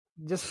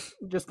Just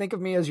think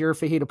of me as your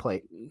fajita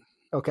plate.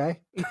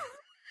 Okay?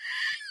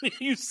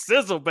 You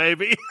sizzle,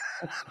 baby.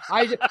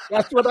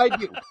 That's what I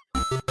do.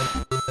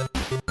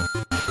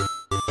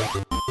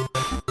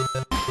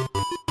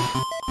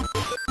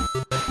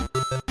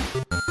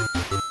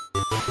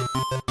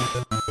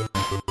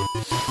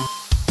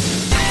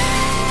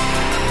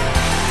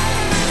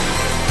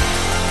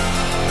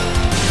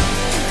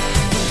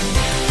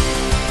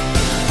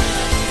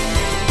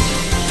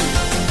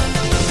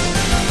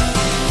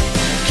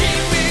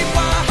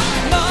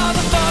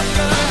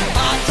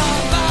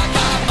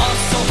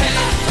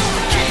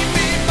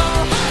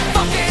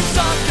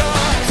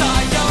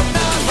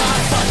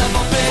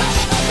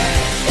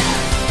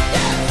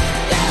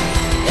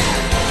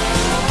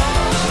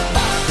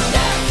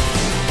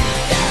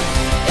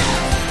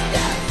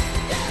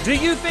 Do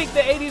you think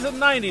the 80s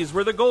and 90s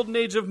were the golden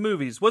age of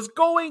movies? Was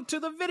going to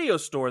the video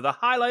store the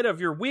highlight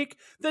of your week?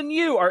 Then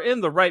you are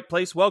in the right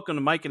place. Welcome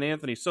to Mike and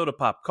Anthony Soda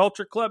Pop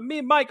Culture Club.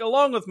 Me, Mike,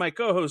 along with my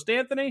co-host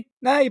Anthony.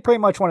 Nah, you pretty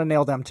much want to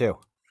nail them too.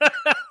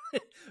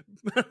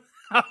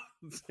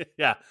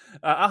 Yeah,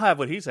 I'll have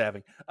what he's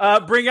having.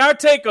 Bring our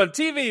take on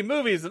TV,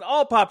 movies, and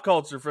all pop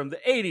culture from the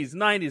 80s,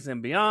 90s,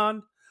 and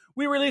beyond.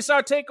 We release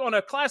our take on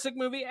a classic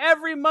movie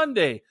every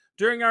Monday.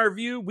 During our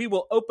review, we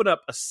will open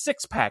up a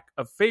 6-pack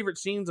of favorite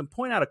scenes and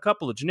point out a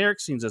couple of generic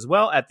scenes as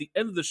well. At the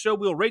end of the show,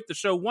 we'll rate the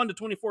show 1 to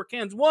 24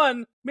 cans.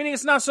 1, meaning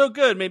it's not so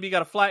good. Maybe you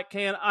got a flat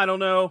can. I don't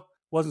know.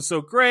 Wasn't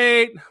so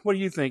great. What do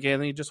you think,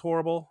 Anthony? Just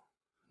horrible?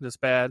 Just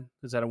bad?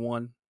 Is that a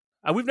 1?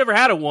 We've never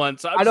had a 1.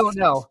 So I don't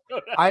know.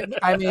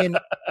 I mean,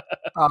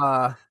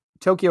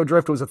 Tokyo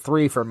Drift was a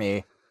 3 for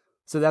me.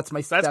 So that's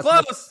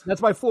close.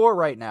 That's my floor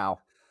right now.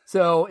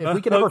 So if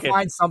we can ever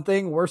find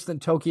something worse than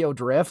Tokyo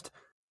Drift,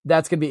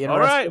 that's going to be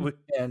interesting. All right.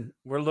 And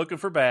we're looking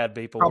for bad,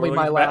 people. Probably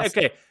my last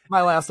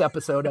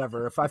episode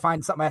ever. If I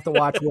find something I have to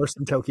watch worse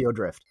than Tokyo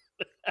Drift.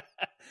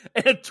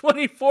 And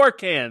 24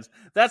 cans.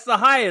 That's the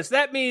highest.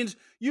 That means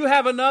you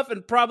have enough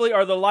and probably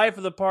are the life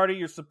of the party.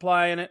 You're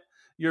supplying it.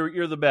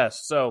 You're the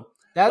best. So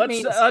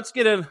let's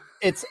get in.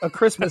 It's A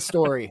Christmas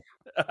Story.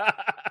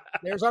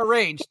 There's our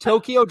range.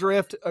 Tokyo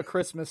Drift, A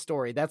Christmas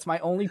Story. That's my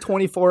only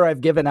 24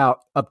 I've given out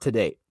up to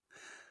date.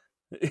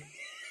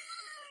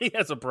 He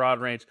has a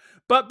broad range.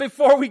 But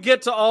before we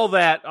get to all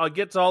that, I'll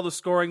get to all the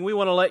scoring. We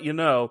want to let you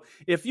know,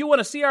 if you want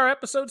to see our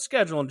episode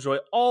schedule, enjoy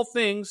all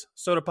things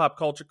Soda Pop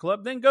Culture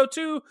Club, then go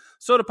to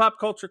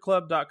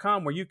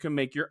sodapopcultureclub.com where you can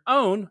make your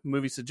own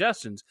movie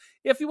suggestions.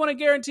 If you want to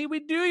guarantee we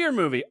do your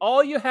movie,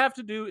 all you have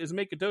to do is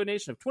make a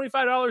donation of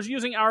 $25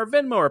 using our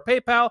Venmo or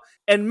PayPal,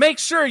 and make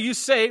sure you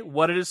say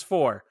what it is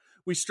for.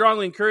 We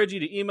strongly encourage you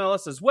to email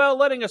us as well,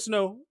 letting us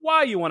know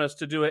why you want us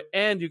to do it,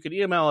 and you can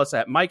email us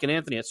at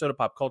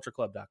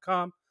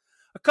mikeandanthony@sodapopcultureclub.com.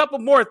 A couple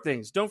more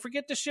things. Don't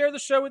forget to share the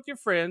show with your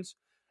friends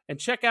and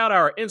check out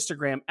our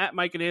Instagram at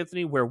Mike and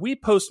Anthony, where we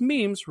post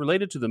memes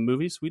related to the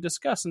movies we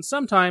discuss. And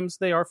sometimes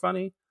they are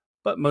funny,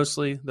 but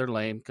mostly they're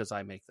lame because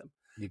I make them.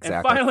 Exactly.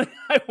 And finally,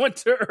 I want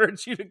to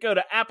urge you to go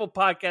to Apple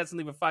Podcasts and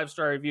leave a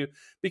 5-star review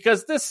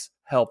because this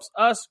helps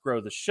us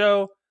grow the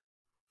show.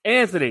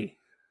 Anthony,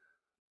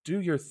 do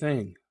your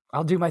thing.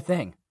 I'll do my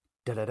thing.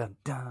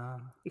 Da-da-da-da.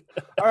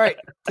 All right.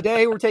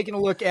 Today we're taking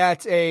a look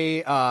at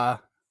a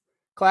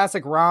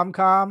classic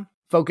rom-com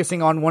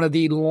focusing on one of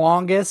the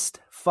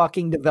longest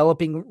fucking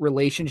developing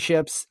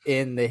relationships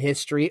in the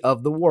history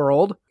of the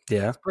world.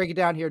 Yeah. Let's break it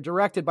down here.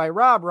 Directed by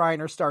Rob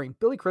Reiner, starring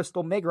Billy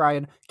Crystal, Meg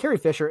Ryan, Carrie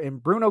Fisher,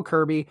 and Bruno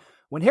Kirby.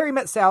 When Harry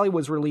Met Sally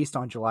was released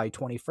on July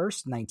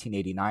 21st,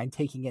 1989,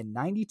 taking in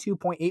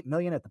 $92.8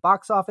 million at the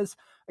box office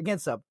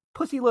against a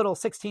pussy little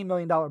 $16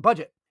 million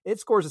budget. It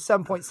scores a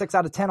 7.6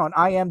 out of 10 on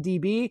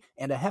IMDb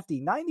and a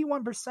hefty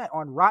 91%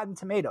 on Rotten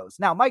Tomatoes.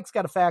 Now, Mike's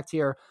got a fact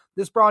here.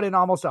 This brought in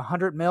almost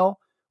 $100 million,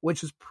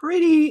 which is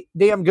pretty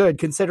damn good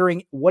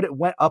considering what it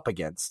went up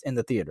against in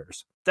the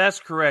theaters. That's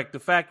correct. The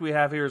fact we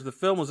have here is the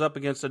film was up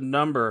against a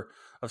number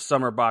of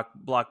summer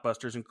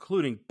blockbusters,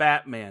 including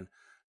Batman,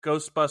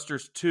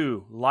 Ghostbusters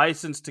 2,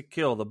 License to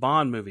Kill, the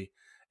Bond movie,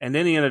 and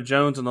Indiana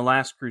Jones and the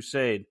Last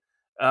Crusade.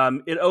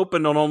 It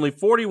opened on only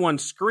 41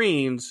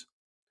 screens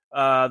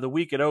the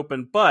week it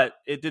opened, but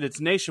it did its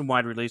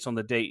nationwide release on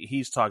the date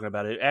he's talking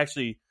about. It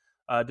actually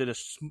did a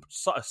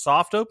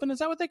soft open. Is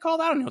that what they call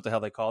it? I don't know what the hell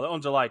they call it.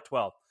 On July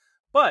 12th.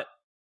 But,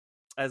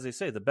 as they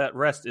say, the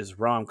rest is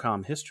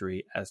rom-com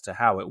history as to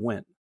how it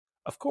went.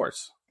 Of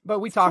course. But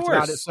we talked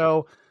about it,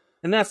 so...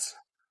 And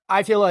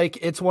I feel like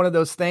it's one of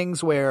those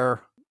things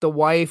where the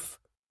wife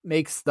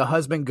makes the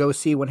husband go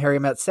see When Harry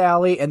Met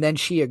Sally, and then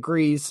she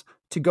agrees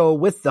to go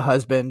with the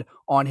husband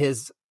on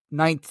his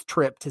 9th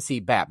trip to see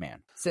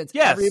Batman. Since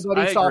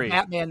everybody saw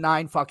Batman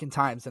 9 fucking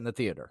times in the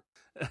theater.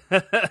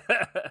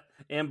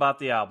 And bought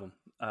the album.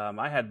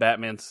 I had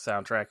Batman's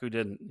soundtrack. Who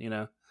didn't, you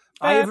know?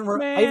 I even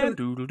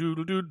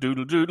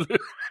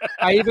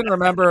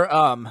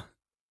remember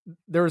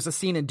there was a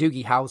scene in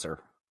Doogie Howser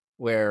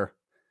where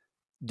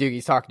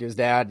Doogie's talking to his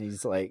dad, and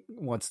he's like,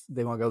 once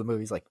they want to go to the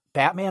movie, he's like,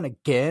 Batman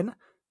again?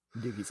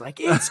 And Doogie's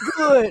like, it's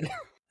good.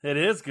 It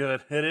is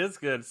good. It is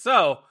good.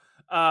 So,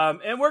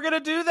 and we're going to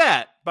do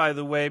that, by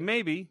the way.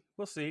 Maybe.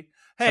 We'll see.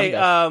 Hey,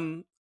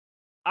 Someday.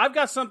 I've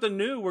got something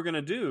new we're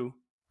gonna do.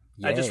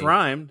 I just Yay.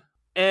 rhymed,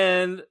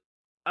 and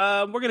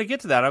we're gonna get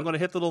to that. I'm gonna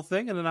hit the little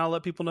thing, and then I'll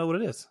let people know what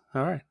it is.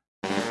 All right.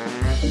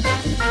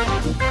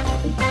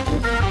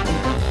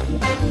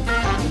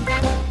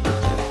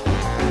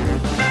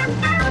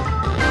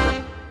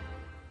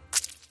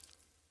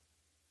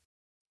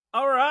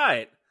 All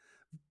right.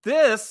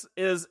 This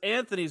is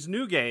Anthony's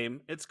new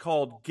game. It's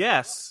called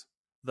Guess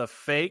the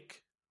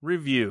Fake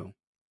Review.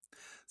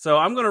 So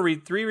I'm going to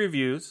read 3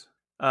 reviews,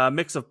 a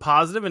mix of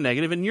positive and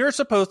negative, and you're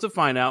supposed to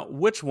find out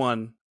which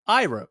one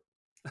I wrote.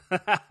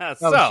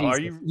 Are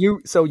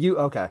you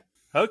okay?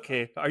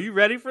 Okay. Are you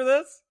ready for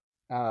this?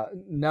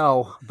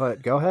 No,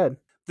 but go ahead.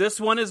 This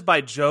one is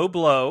by Joe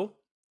Blow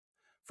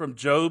from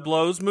Joe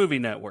Blow's Movie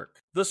Network.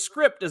 The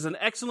script is an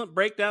excellent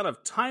breakdown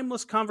of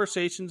timeless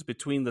conversations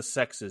between the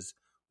sexes,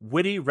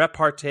 witty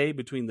repartee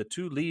between the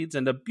 2 leads,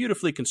 and a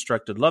beautifully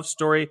constructed love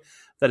story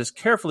that is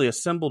carefully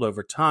assembled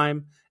over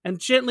time and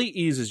gently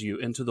eases you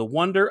into the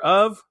wonder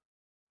of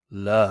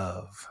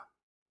love.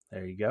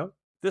 There you go.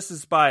 This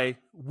is by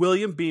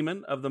William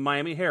Beeman of the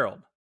Miami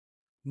Herald.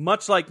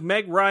 Much like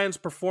Meg Ryan's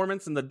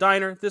performance in The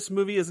Diner, this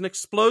movie is an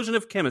explosion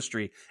of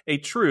chemistry, a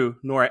true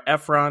Nora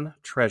Ephron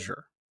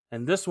treasure.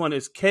 And this one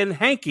is Ken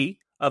Hankey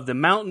of the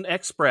Mountain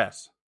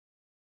Express.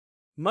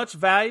 Much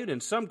valued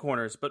in some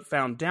corners, but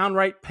found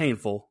downright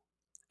painful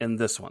in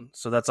this one.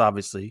 So that's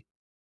obviously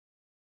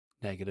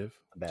negative.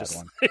 A bad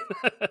one.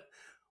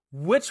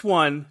 Which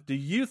one do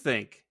you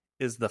think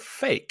is the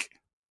fake?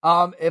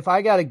 If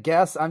I got to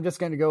guess, I'm just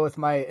going to go with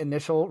my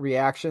initial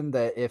reaction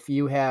that if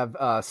you have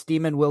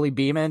Steamin' Willie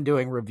Beeman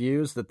doing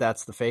reviews,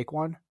 that's the fake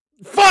one.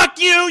 Fuck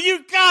you!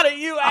 You got it,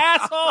 you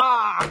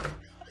asshole!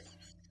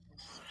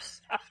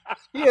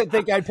 You didn't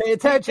think I'd pay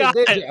attention,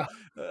 did you?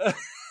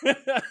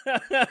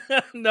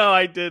 No,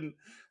 I didn't.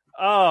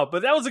 Oh,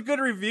 but that was a good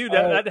review.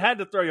 That had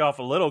to throw you off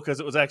a little because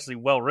it was actually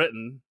well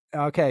written.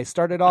 Okay,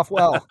 started off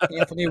well.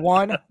 Anthony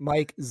 1,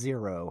 Mike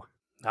 0.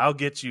 I'll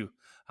get you.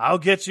 I'll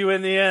get you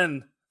in the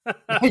end.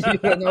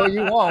 No,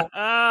 you won't.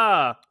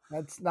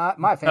 That's not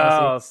my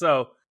fantasy.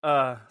 So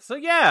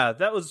yeah,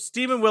 that was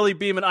Stephen Willie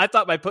Beeman. I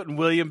thought by putting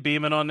William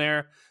Beeman on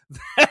there.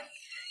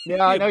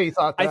 Yeah, I know you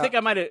thought that. I think I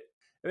might have.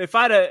 If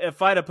I'd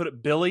have put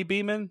it Billy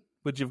Beeman,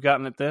 would you have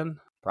gotten it then?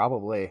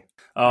 Probably.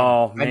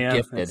 Oh I'm man,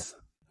 gifted.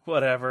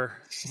 Whatever.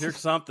 Here's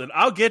something.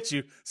 I'll get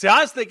you. See,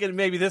 I was thinking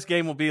maybe this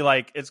game will be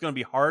like it's going to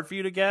be hard for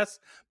you to guess,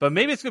 but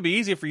maybe it's going to be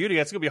easier for you to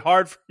guess. It's going to be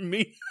hard for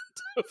me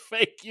to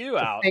fake you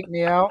out. Fake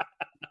me out.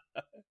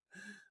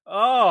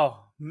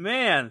 Oh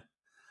man.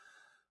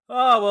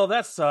 Oh well,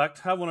 that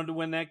sucked. I wanted to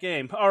win that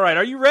game. All right,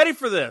 are you ready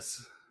for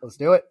this? Let's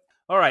do it.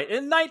 All right.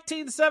 In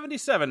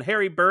 1977,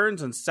 Harry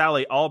Burns and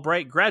Sally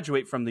Albright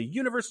graduate from the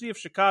University of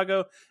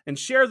Chicago and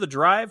share the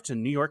drive to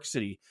New York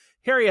City.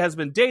 Harry has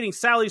been dating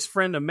Sally's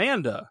friend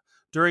Amanda.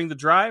 During the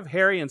drive,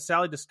 Harry and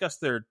Sally discuss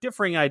their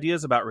differing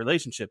ideas about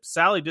relationships.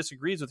 Sally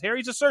disagrees with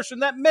Harry's assertion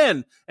that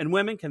men and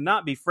women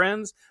cannot be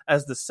friends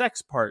as the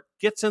sex part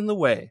gets in the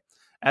way.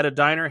 At a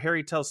diner,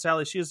 Harry tells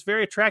Sally she is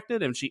very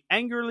attracted and she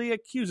angrily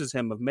accuses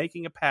him of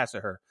making a pass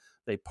at her.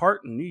 They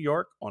part in New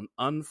York on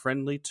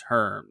unfriendly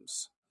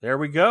terms. There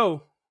we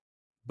go.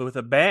 But with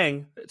a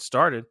bang, it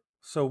started.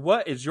 So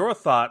what is your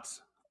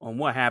thoughts on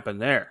what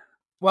happened there?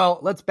 Well,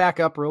 let's back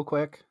up real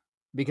quick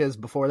because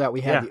before that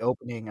we had the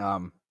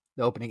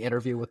opening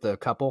interview with the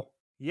couple.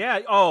 Yeah.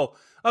 Oh,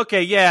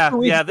 okay. Yeah.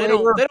 Yeah. They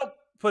don't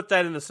put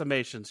that in the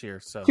summations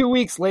here. So 2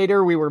 weeks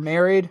later, we were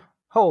married.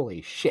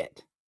 Holy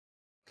shit.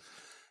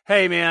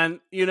 Hey, man,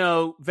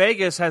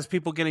 Vegas has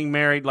people getting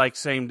married like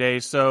same day.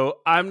 So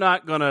I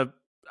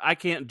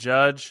can't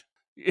judge.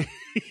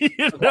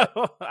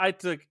 I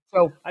took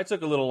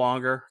a little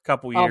longer, a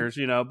couple years,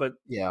 but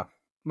yeah,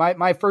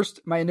 my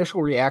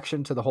initial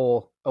reaction to the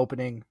whole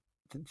opening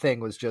thing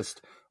was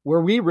just,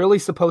 were we really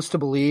supposed to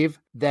believe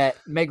that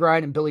Meg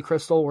Ryan and Billy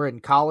Crystal were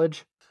in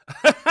college?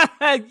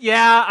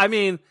 Yeah, I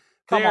mean,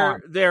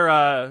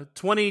 they're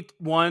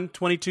 21,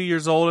 22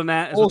 years old, and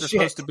that is Bullshit. What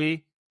they're supposed to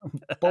be.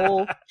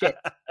 Bullshit.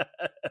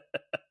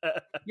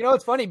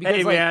 It's funny because,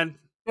 hey, man,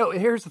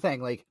 here's the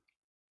thing, like,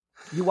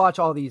 you watch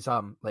all these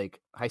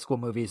like high school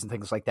movies and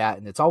things like that,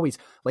 and it's always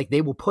like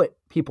they will put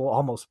people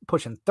almost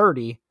pushing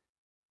 30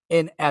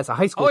 in as a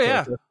high school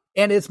character,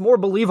 and it's more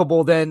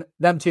believable than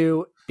them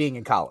two being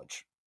in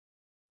college.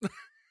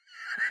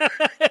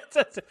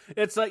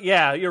 It's like,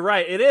 yeah, you're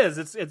right. It is.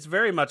 It's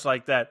very much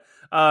like that.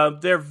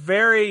 They're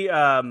very.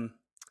 I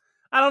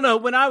don't know.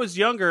 When I was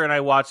younger and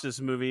I watched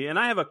this movie, and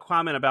I have a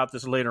comment about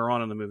this later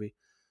on in the movie,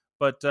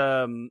 but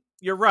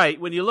you're right.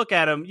 When you look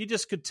at them, you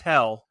just could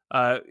tell.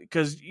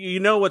 Because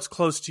you know what's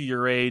close to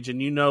your age and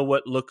you know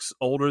what looks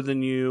older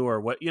than you or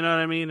what, you know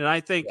what I mean? And I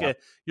think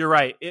you're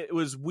right. It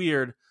was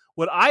weird.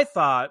 What I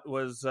thought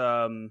was,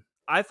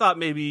 I thought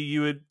maybe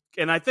you would,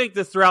 and I think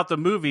that throughout the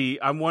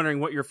movie, I'm wondering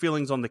what your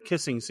feelings on the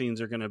kissing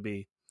scenes are going to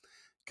be.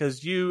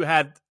 Because you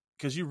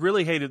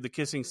really hated the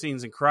kissing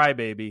scenes in Cry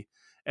Baby.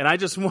 And I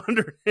just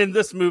wondered in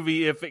this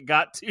movie if it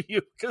got to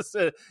you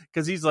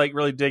because he's like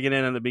really digging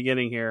in the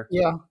beginning here.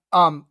 Yeah.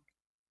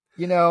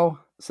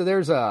 So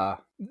there's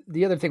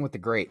the other thing with the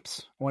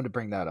grapes, I wanted to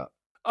bring that up.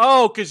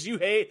 Oh, because you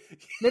hate.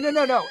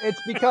 No.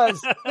 It's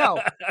because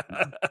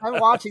I'm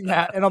watching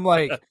that and I'm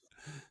like,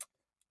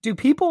 do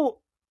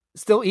people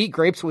still eat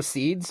grapes with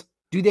seeds?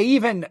 Do they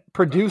even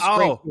produce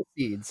grapes with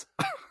seeds?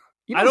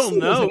 I don't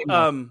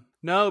know.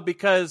 No,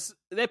 because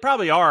they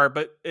probably are,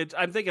 but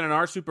I'm thinking in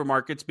our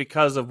supermarkets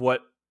because of what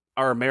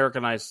our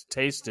Americanized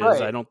taste is.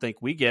 Right. I don't think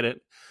we get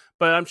it,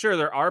 but I'm sure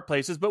there are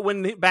places.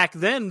 But back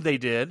then they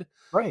did,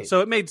 right?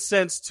 So it made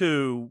sense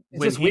to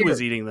when he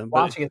was eating them.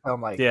 Watching it,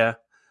 I'm like, yeah,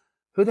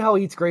 who the hell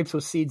eats grapes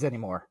with seeds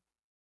anymore?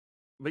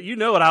 But you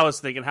know what I was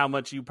thinking? How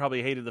much you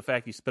probably hated the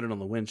fact you spit it on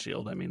the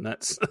windshield. I mean,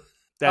 that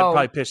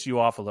probably pissed you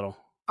off a little.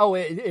 Oh,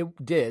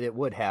 it did. It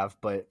would have,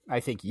 but I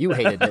think you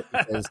hated it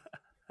because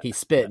he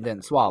spit and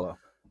didn't swallow.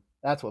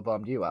 That's what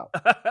bummed you out.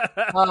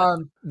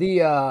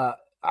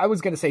 I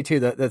was going to say too,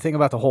 the thing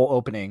about the whole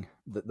opening,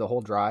 the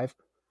whole drive,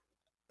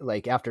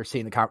 like after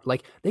seeing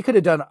like they could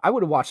have done, I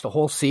would have watched a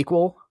whole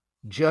sequel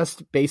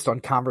just based on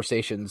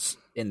conversations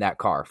in that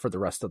car for the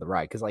rest of the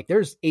ride. Cause like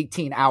there's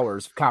 18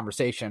 hours of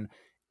conversation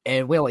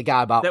and we only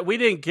got about that we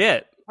didn't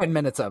get 10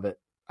 minutes of it.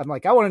 I'm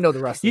like, I want to know the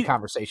rest of the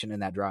conversation in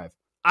that drive.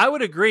 I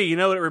would agree. You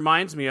know what it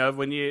reminds me of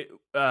when you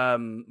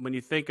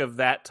think of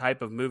that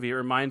type of movie, it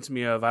reminds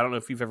me of, I don't know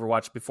if you've ever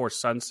watched Before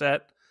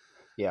Sunset.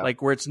 Yeah.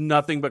 Like where it's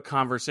nothing but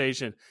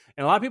conversation.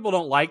 And a lot of people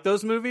don't like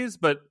those movies,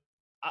 but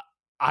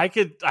I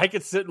could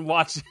sit and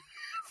watch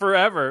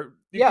forever.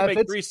 You can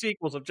make 3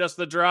 sequels of just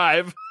the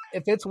drive.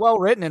 If it's well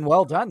written and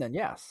well done, then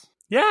yes.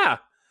 Yeah.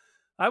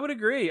 I would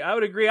agree. I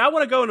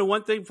want to go into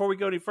one thing before we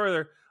go any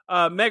further.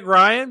 Meg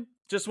Ryan,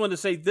 just wanted to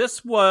say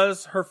this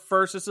was her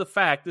first, it's a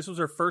fact, this was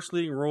her first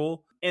leading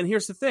role. And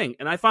here's the thing,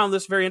 and I found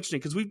this very interesting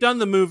because we've done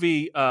the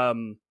movie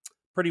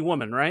Pretty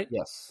Woman, right?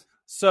 Yes.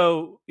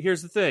 So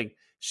here's the thing.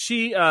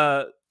 She,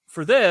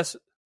 for this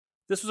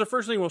was her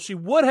first leading role. She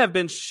would have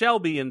been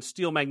Shelby in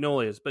Steel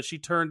Magnolias, but she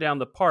turned down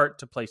the part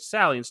to play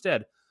Sally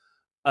instead.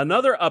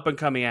 Another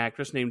up-and-coming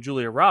actress named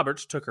Julia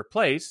Roberts took her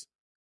place,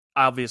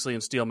 obviously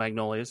in Steel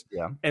Magnolias,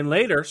 and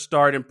later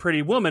starred in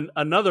Pretty Woman,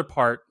 another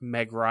part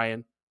Meg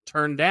Ryan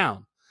turned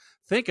down.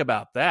 Think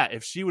about that.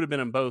 If she would have been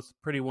in both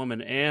Pretty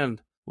Woman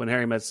and When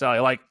Harry Met Sally,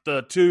 like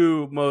the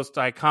 2 most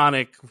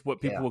iconic,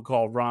 what people would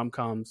call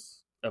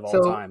rom-coms of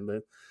all time.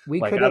 But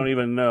we I don't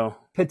even know.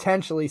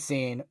 Potentially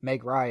seen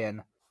Meg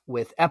Ryan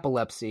with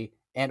epilepsy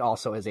and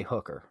also as a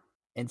hooker.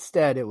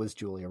 Instead, it was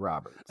Julia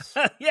Roberts.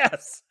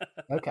 Yes.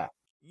 Okay.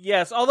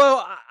 Yes,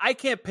 although I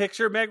can't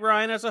picture Meg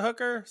Ryan as a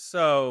hooker,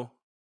 so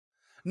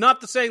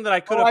not the saying that I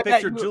could have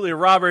pictured Julia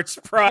Roberts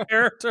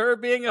prior to her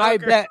being a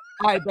hooker.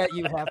 I bet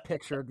you have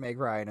pictured Meg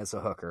Ryan as a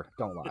hooker.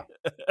 Don't lie.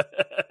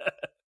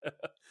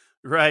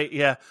 Right,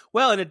 yeah.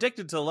 Well, in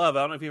Addicted to Love,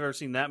 I don't know if you've ever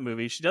seen that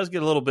movie. She does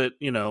get a little bit,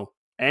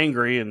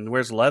 angry and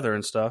wears leather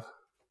and stuff.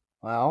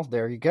 Well,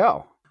 there you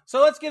go.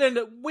 So let's get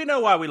into. We know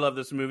why we love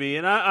this movie,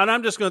 and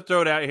I'm just going to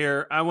throw it out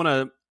here. I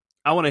want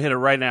to hit it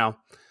right now.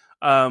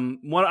 I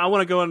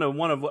want to go into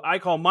one of what I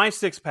call my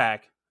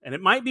 6-pack, and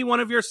it might be one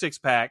of your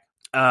 6-pack.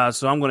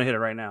 So I'm going to hit it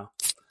right now,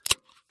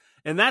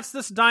 and that's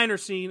this diner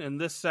scene in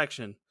this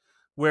section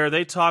where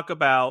they talk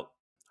about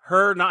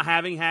her not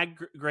having had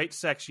great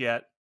sex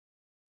yet,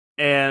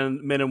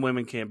 and men and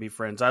women can't be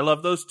friends. I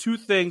love those 2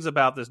 things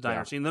about this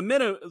diner scene.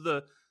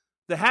 The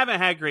haven't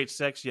had great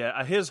sex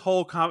yet. His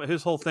whole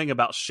thing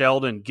about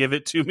Sheldon, give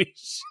it to me,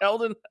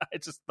 Sheldon. I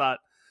just thought,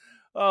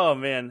 oh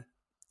man,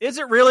 is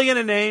it really in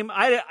a name?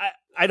 I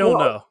don't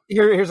know.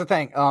 Here's the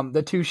thing.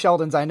 The 2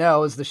 Sheldons I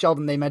know is the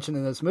Sheldon they mentioned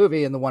in this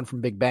movie and the one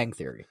from Big Bang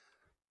Theory.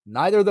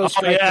 Neither of those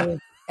strike me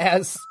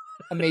as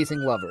amazing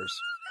lovers.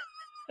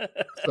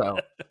 So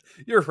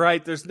you're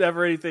right. There's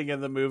never anything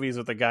in the movies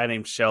with a guy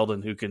named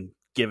Sheldon who can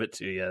give it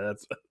to you.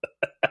 That's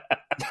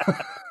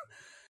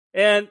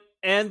and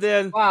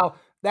then wow.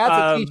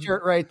 That's a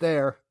t-shirt right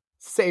there.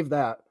 Save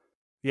that.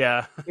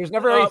 Yeah. There's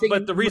never anything.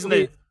 But the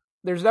reason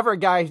there's never a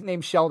guy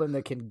named Sheldon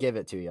that can give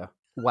it to you.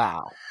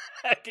 Wow.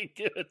 I can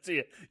give it to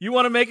you. You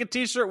want to make a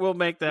t-shirt? We'll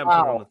make that.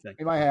 Wow. On the thing.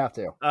 We might have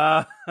to.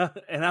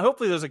 And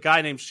hopefully there's a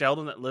guy named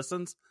Sheldon that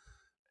listens,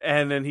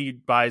 and then he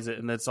buys it,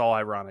 and it's all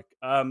ironic.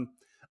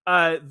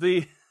 But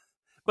the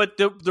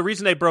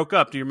reason they broke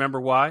up. Do you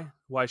remember why?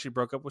 Why she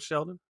broke up with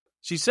Sheldon?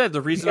 She said the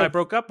reason I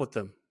broke up with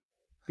them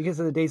because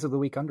of the Days of the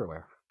Week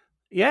underwear.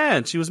 Yeah,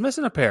 and she was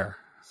missing a pair.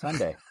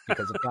 Sunday,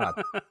 because of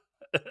God.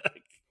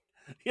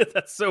 Yeah,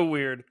 that's so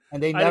weird.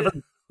 And they never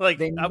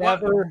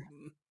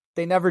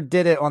they never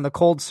did it on the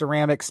cold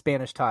ceramic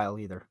Spanish tile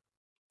either.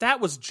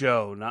 That was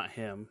Joe, not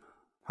him.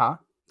 Huh?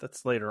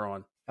 That's later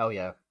on. Oh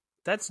yeah.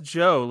 That's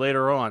Joe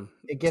later on.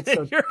 It gets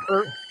so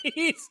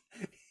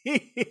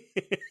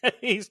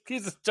he's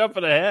just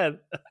jumping ahead.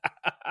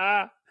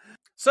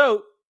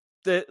 So,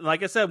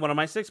 like I said, one of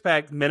my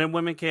 6-pack, men and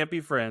women can't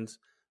be friends.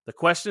 The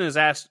question is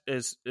asked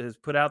is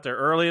put out there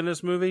early in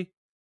this movie.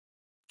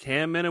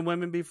 Can men and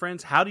women be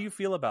friends? How do you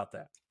feel about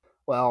that?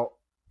 Well,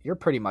 you're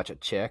pretty much a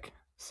chick,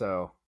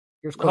 so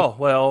you're close. Oh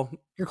well,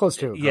 you're close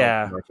to a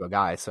girl compared to a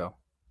guy. So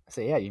I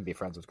say, yeah, you can be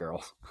friends with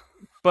girls.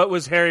 But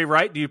was Harry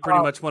right? Do you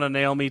pretty much want to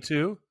nail me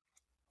too?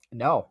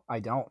 No,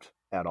 I don't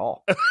at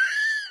all.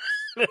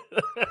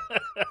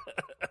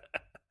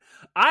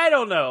 I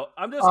don't know.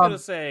 I'm just gonna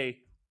say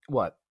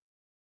what.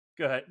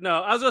 Go ahead.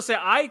 No, I was gonna say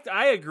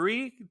I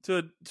agree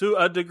to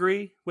a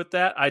degree with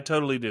that. I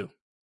totally do.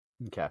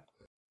 Okay.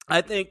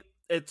 I think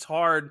it's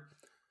hard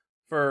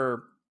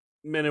for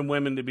men and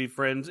women to be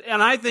friends,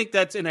 and I think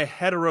that's in a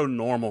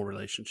heteronormal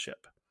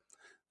relationship.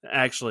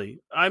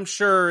 Actually, I'm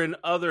sure in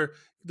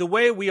the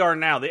way we are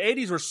now, the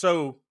 80s were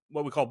so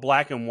what we call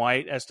black and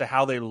white as to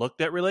how they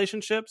looked at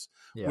relationships.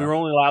 Yeah. We were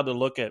only allowed to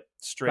look at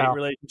straight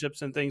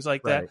relationships and things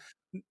like that.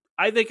 Right.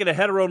 I think in a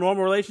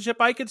heteronormal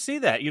relationship, I could see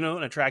that,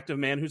 an attractive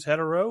man who's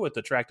hetero with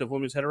attractive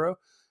woman who's hetero,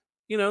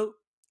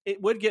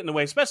 it would get in the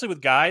way, especially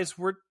with guys.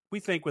 We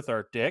think with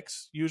our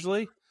dicks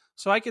usually.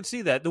 So I could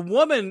see that. The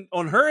woman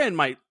on her end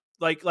might,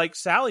 like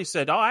Sally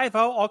said, I have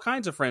all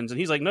kinds of friends. And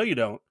he's like, no, you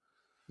don't.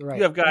 Right.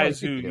 You have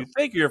guys who you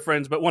think are your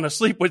friends, but want to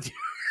sleep with you.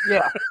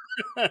 Yeah.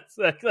 It's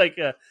like,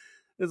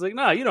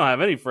 no, you don't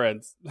have any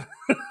friends.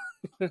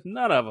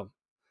 None of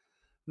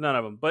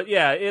them. But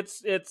yeah,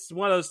 it's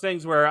one of those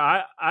things where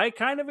I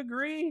kind of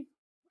agree.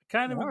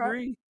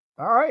 Agree.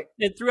 All right.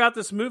 And throughout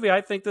this movie,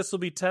 I think this will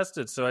be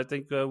tested. So I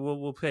think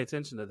we'll pay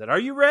attention to that. Are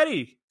you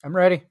ready? I'm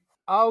ready.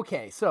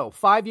 Okay. So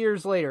 5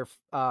 years later,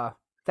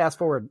 fast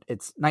forward,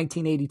 it's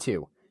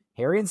 1982.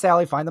 Harry and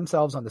Sally find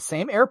themselves on the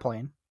same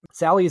airplane.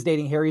 Sally is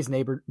dating Harry's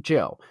neighbor,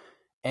 Joe,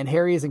 and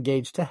Harry is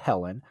engaged to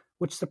Helen,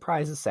 which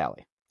surprises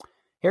Sally.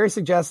 Harry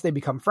suggests they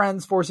become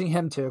friends, forcing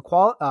him to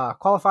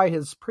qualify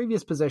his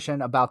previous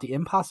position about the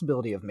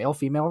impossibility of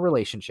male-female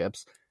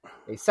relationships.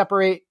 They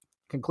separate,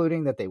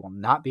 concluding that they will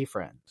not be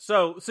friends.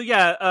 So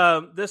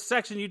yeah, this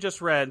section you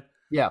just read,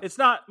 it's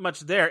not much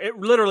there. It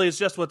literally is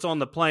just what's on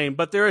the plane,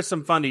 but there is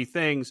some funny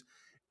things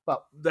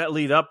that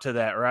lead up to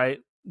that, right?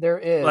 There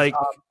is.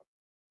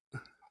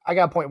 I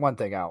got to point one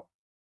thing out.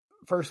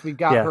 First, we've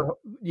got her,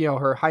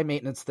 her high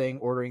maintenance thing,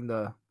 ordering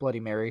the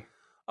Bloody Mary.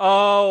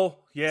 Oh,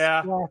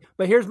 yeah.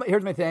 But here's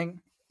my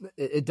thing.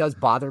 It does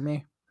bother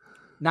me.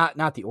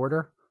 Not the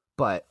order,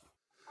 but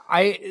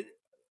I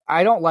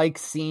don't like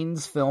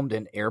scenes filmed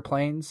in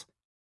airplanes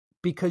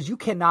because you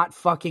cannot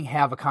fucking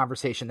have a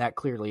conversation that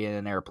clearly in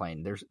an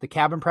airplane. There's the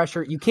cabin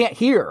pressure. You can't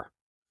hear.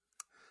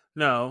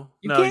 You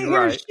can't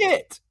hear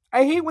shit.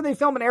 I hate when they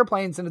film in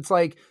airplanes and it's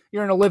like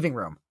you're in a living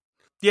room.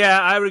 Yeah,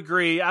 I would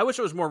agree. I wish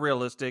it was more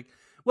realistic.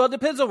 Well, it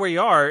depends on where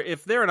you are.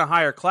 If they're in a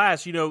higher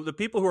class, the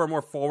people who are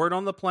more forward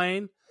on the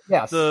plane,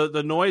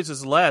 the noise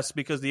is less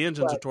because the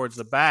engines are towards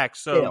the back.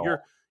 So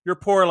you're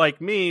poor like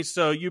me,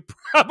 so you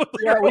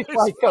probably are always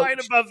flying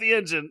above the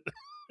engine.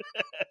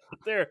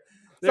 They're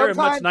in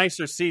much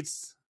nicer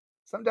seats.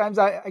 Sometimes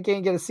I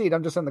can't get a seat.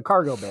 I'm just in the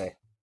cargo bay.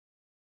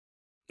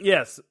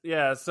 Yes,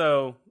 yeah.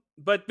 So,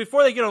 but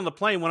before they get on the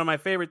plane, one of my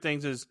favorite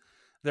things is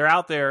they're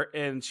out there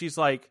and she's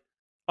like,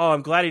 oh,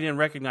 I'm glad he didn't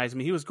recognize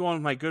me. He was going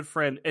with my good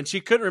friend, and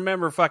she couldn't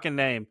remember her fucking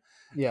name.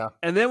 Yeah.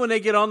 And then when they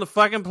get on the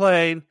fucking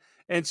plane,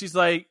 and he's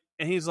like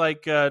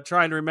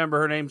trying to remember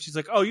her name. She's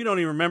like, oh, you don't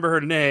even remember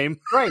her name.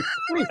 Right.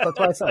 Reese, that's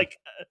what I said.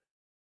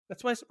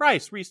 That's what I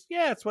said. Reese.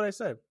 Yeah, that's what I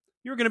said.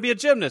 You were going to be a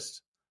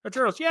gymnast. A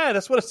journalist. Yeah,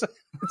 that's what I said.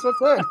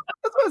 That's what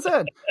I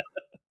said.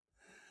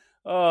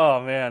 Oh,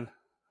 man.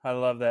 I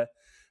love that.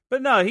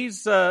 But no,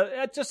 he's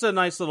just a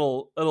nice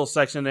little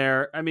section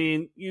there. I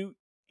mean,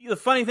 the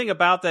funny thing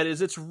about that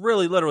is it's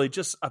really literally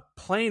just a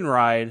plane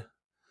ride,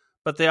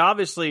 but they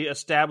obviously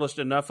established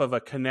enough of a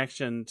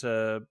connection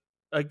to,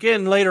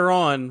 again, later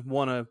on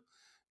want to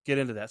get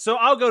into that. So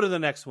I'll go to the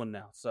next one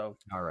now. So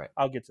all right,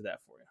 I'll get to that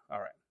for you. All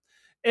right.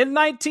 In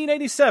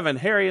 1987,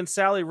 Harry and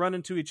Sally run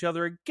into each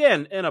other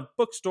again in a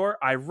bookstore.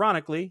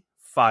 Ironically,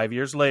 5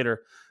 years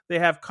later, they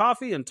have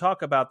coffee and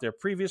talk about their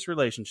previous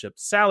relationship.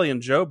 Sally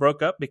and Joe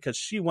broke up because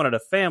she wanted a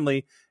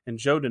family and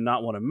Joe did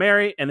not want to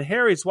marry. And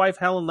Harry's wife,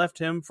 Helen, left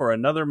him for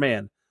another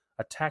man,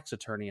 a tax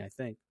attorney, I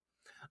think.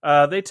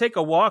 They take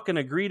a walk and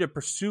agree to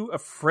pursue a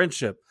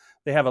friendship.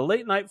 They have a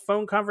late night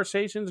phone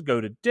conversations, go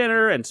to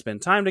dinner, and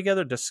spend time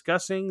together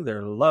discussing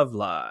their love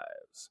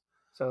lives.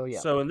 So, yeah.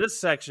 So in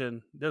this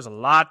section, there's a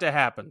lot that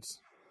happens.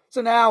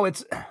 So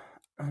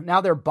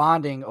now they're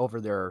bonding over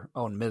their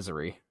own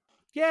misery.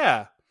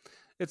 Yeah.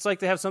 It's like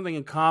they have something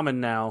in common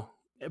now,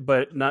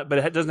 but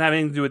it doesn't have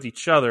anything to do with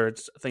each other.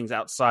 It's things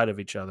outside of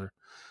each other.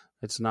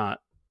 It's not.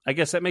 I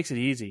guess that makes it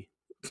easy.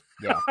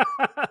 Yeah.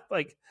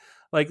 like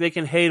they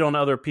can hate on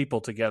other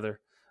people together.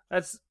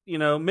 That's,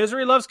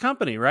 misery loves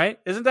company, right?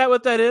 Isn't that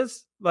what that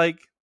is? Like,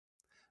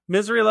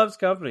 misery loves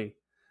company.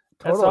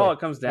 That's totally. all it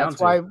comes down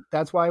to.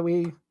 That's why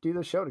we do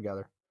the show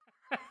together.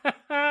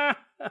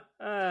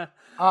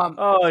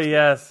 Oh,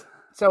 yes.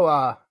 So,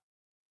 I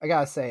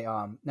gotta say,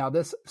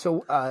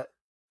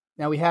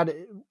 now we had,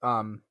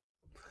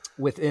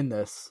 within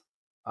this,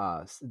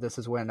 this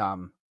is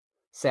when,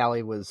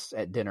 Sally was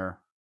at dinner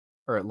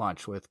or at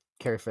lunch with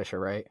Carrie Fisher,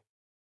 right?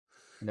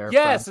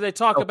 Yes, so they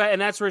talk about, and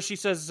that's where she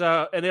says,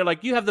 and they're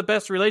like, "You have the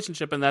best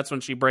relationship," and that's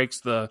when she breaks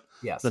the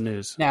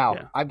news.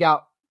 Now I've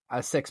got a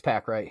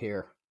 6-pack right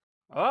here.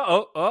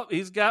 Oh,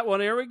 he's got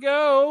one. Here we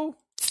go.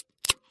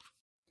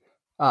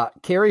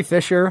 Carrie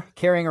Fisher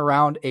carrying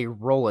around a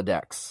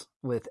Rolodex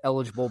with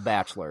eligible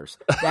bachelors.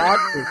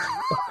 That is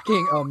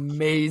fucking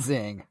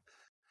amazing.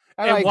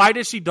 And why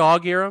does she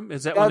dog ear them?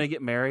 Is that when they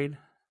get married?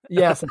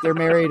 Yes, if they're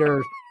married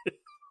or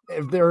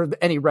if there are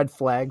any red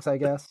flags, I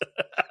guess.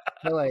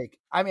 But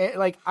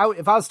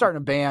if I was starting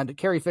a band,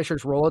 Carrie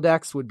Fisher's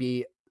Rolodex would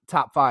be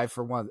top 5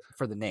 for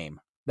the name.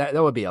 That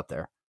would be up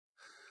there.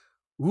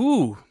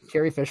 Ooh,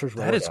 Carrie Fisher's Rolodex.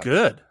 That is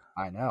good.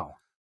 I know.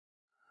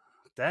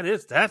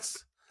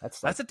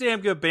 That's a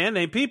damn good band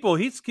name. People,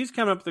 he's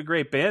coming up with a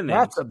great band name.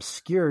 That's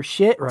obscure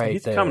shit right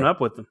he's there. He's coming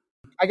up with them.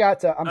 I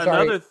got to,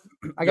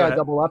 I got to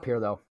double up here,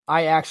 though.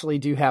 I actually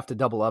do have to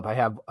double up. I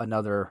have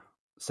another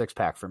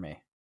 6-pack for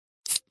me.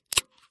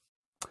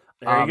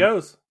 There he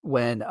goes.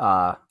 When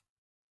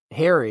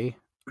Harry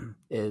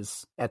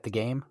is at the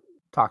game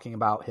talking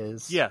about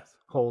his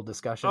whole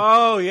discussion.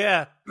 Oh,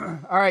 yeah. All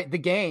right, the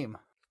game.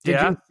 Did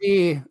you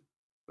see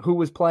who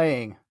was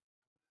playing?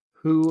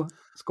 Who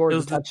scored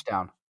the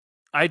touchdown?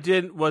 I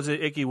didn't. Was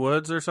it Ickey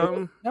Woods or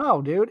something?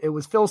 No, dude. It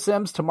was Phil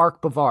Simms to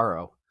Mark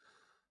Bavaro.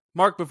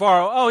 Mark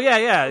Bavaro. Oh,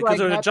 yeah. Because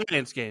it was a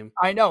Giants game.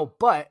 I know.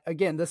 But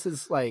again, this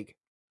is like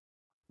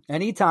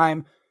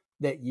anytime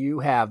that you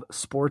have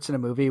sports in a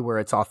movie where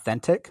it's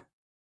authentic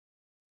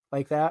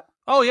like that.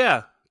 Oh,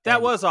 yeah.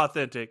 That was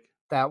authentic.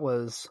 That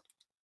was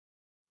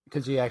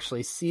because you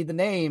actually see the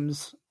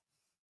names.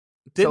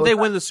 Didn't they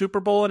win the Super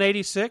Bowl in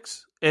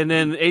 86? And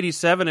then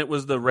 87, it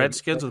was the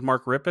Redskins with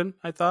Mark Rippon,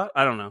 I thought.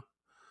 I don't know.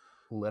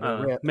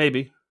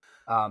 Maybe.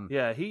 But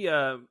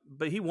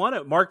he won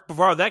it. Mark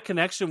Bavaro, that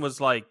connection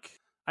was like,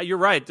 you're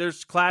right.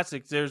 There's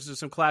classics. There's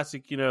some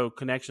classic,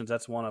 connections.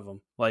 That's one of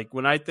them. Like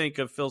when I think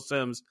of Phil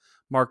Simms,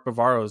 Mark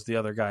Bavaro is the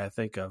other guy I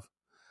think of.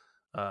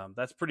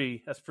 That's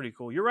pretty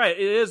cool. You're right.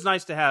 It is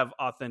nice to have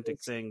authentic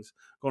things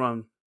going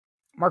on.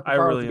 Mark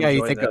Bavaro is the guy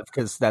you think of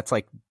because that's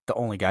like the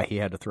only guy he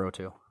had to throw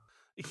to.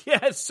 Yeah,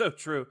 it's so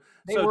true.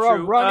 They were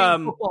a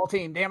running football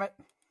team, damn it.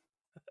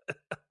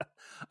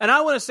 And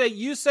I want to say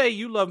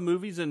you love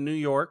movies in New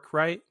York,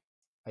 right?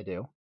 I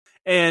do.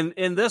 And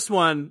in this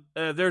one,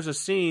 there's a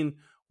scene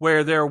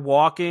where they're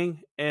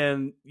walking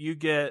and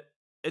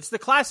it's the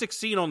classic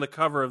scene on the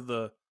cover of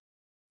the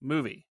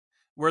movie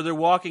where they're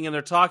walking and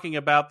they're talking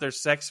about their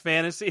sex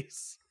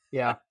fantasies.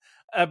 Yeah.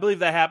 I believe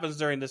that happens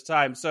during this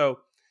time. So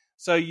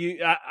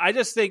I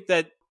just think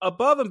that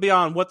above and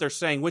beyond what they're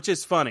saying, which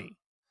is funny,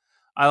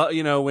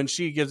 when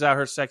she gives out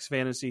her sex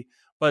fantasy,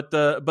 but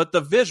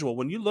the visual,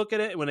 when you look at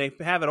it, when they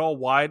have it all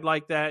wide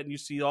like that and you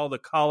see all the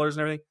colors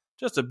and everything,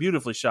 just a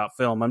beautifully shot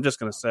film. I'm just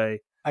going to say,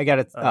 I got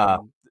it.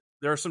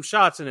 There are some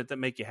shots in it that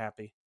make you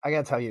happy. I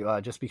got to tell you,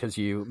 just because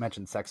you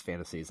mentioned sex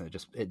fantasies, and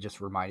it just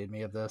reminded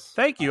me of this.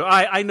 Thank you.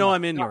 I know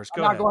I'm in yours.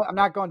 Go ahead. I'm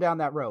not going down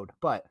that road,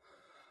 but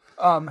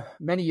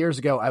many years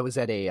ago, I was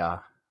at a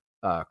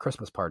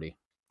Christmas party.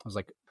 It was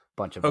like a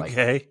bunch of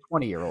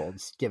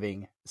 20-year-olds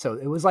giving. So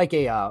it was like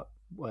a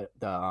what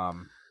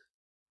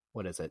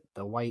is it?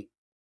 The white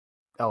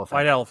elephant.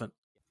 White elephant.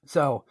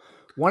 So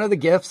one of the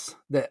gifts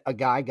that a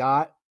guy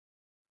got.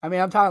 I mean,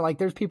 I'm talking like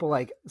there's people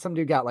like some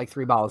dude got like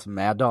 3 bottles of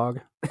Mad Dog.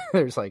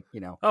 There's like,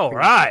 Oh,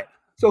 right.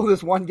 So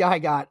this one guy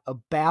got a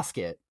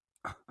basket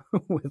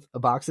with a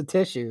box of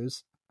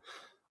tissues,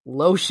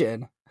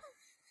 lotion,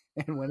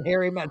 and When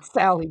Harry Met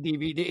Sally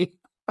DVD.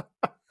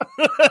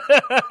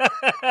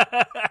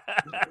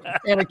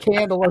 And a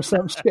candle or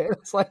some shit.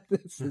 It's like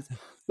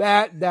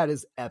that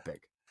is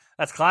epic.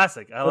 That's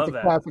classic. I love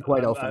that. Classic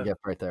white elephant gift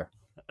right there.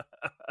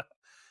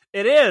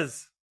 It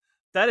is.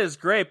 That is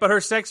great. But her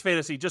sex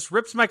fantasy just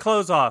rips my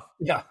clothes off.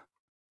 Yeah.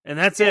 And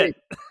that's it.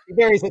 He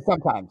varies it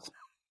sometimes.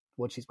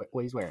 What she's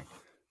wearing.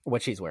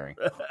 What she's wearing.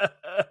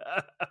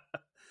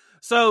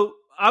 So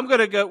we're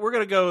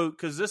gonna go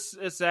because this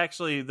is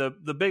actually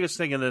the biggest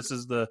thing in this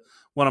is the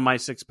one of my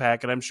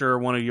 6-pack, and I'm sure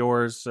one of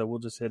yours, so we'll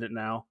just hit it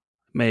now.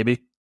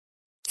 Maybe.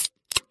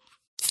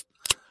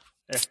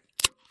 There.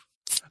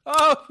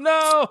 Oh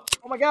no!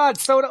 Oh my god,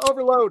 soda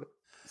overload.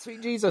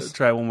 Sweet Jesus. Let's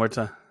try it one more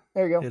time.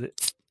 There you go. Hit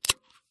it.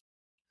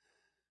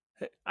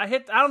 I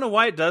don't know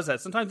why it does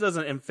that. Sometimes it does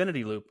an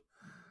infinity loop.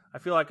 I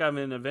feel like I'm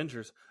in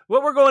Avengers.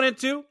 What we're going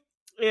into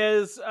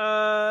is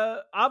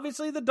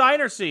obviously the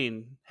diner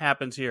scene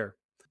happens here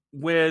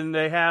when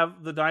they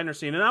have the diner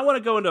scene. And I want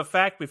to go into a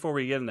fact before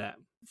we get into that.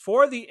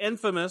 For the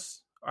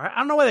infamous, or I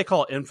don't know why they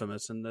call it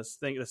infamous in this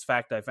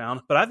fact I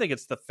found, but I think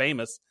it's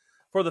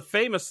for the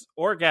famous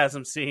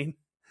orgasm scene.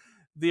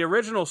 The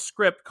original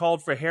script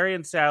called for Harry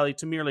and Sally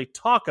to merely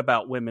talk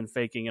about women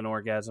faking an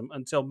orgasm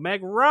until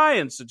Meg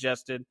Ryan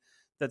suggested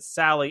that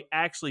Sally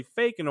actually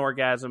fake an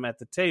orgasm at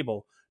the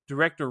table.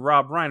 Director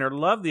Rob Reiner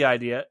loved the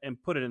idea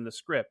and put it in the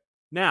script.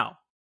 Now,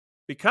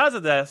 because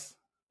of this,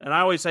 and I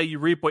always say you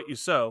reap what you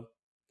sow,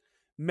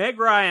 Meg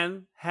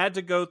Ryan had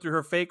to go through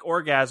her fake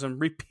orgasm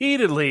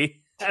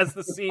repeatedly as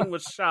the scene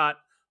was shot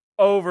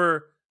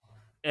over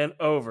and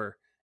over.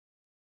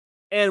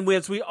 And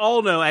as we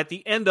all know, at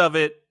the end of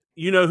it,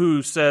 you know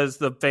who says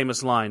the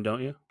famous line,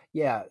 don't you?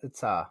 Yeah,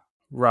 it's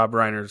Rob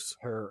Reiner's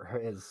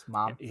his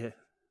mom.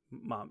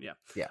 Mom, yeah.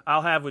 Yeah.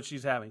 I'll have what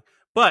she's having.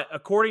 But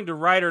according to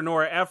writer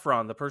Nora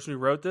Ephron, the person who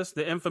wrote this,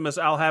 the infamous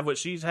 "I'll have what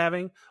she's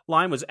having"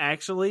 line was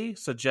actually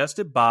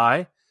suggested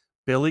by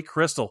Billy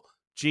Crystal.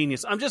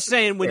 Genius. I'm just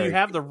saying, when you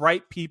have the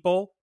right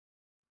people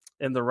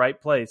in the right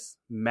place,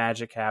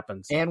 magic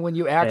happens. And when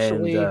you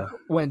actually,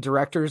 when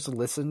directors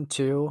listen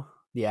to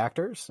the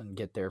actors and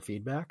get their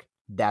feedback,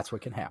 that's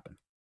what can happen.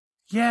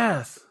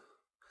 Yes.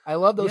 I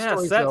love those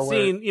stories. That though,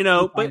 scene,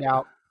 find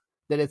out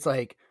that it's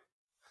like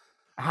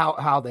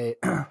how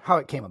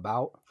it came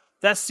about.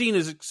 That scene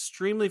is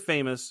extremely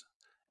famous.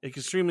 It's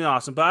extremely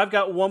awesome. But I've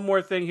got one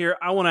more thing here.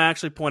 I want to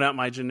actually point out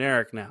my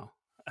generic now.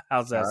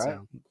 How's that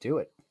sound? Do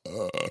it.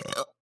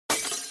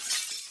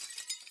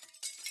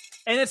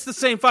 And it's the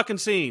same fucking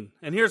scene.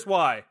 And here's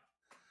why.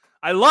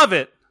 I love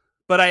it,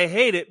 but I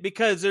hate it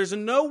because there's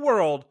no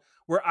world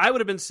where I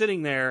would have been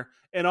sitting there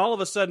and all of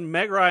a sudden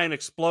Meg Ryan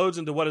explodes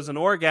into what is an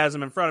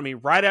orgasm in front of me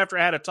right after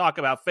I had to talk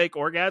about fake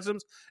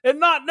orgasms and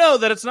not know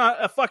that it's not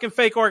a fucking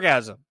fake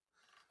orgasm.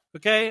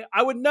 Okay?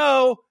 I would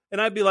know,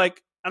 and I'd be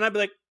like,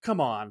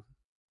 come on.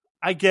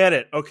 I get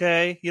it,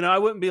 okay? I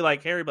wouldn't be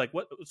like, Harry, like,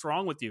 what's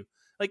wrong with you?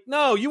 Like,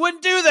 no, you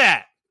wouldn't do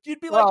that. You'd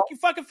be like, you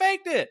fucking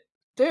faked it.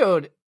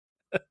 Dude.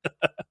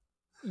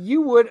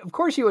 Of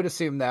course you would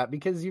assume that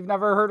because you've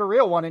never heard a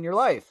real one in your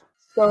life.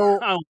 So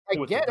I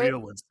get it.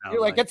 You're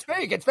like, it's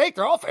fake. It's fake.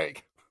 They're all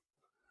fake.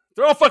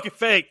 They're all fucking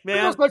fake, man.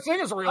 There's no such thing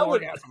as a real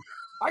orgasm.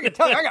 I can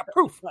tell you. I got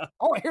proof. I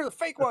want to hear the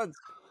fake ones.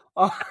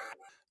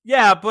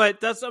 Yeah, but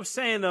that's what I'm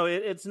saying, though.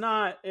 It's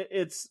not.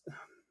 It's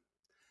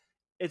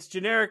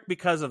generic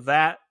because of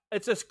that.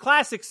 It's a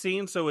classic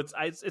scene, so it's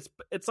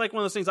like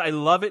one of those things. I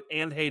love it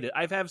and hate it.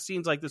 I've had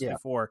scenes like this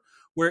before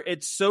where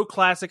it's so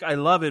classic, I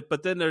love it,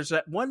 but then there's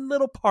that one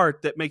little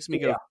part that makes me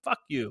go, "Fuck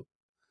you."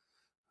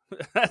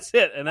 That's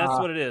it, and that's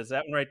what it is.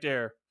 That one right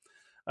there.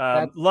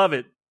 Love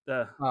it.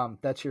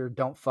 That's your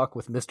 "Don't fuck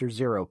with Mr.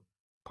 Zero"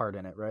 part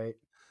in it, right?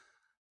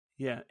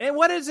 Yeah. And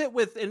what is it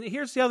with? And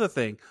here's the other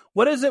thing.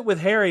 What is it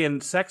with Harry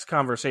and sex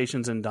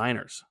conversations in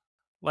diners?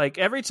 Like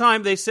every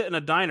time they sit in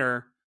a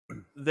diner.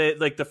 They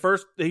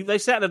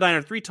sat in a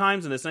diner 3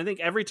 times in this, and I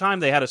think every time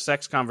they had a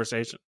sex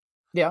conversation.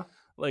 Yeah,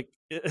 like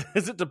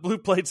is it the Blue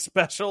Plate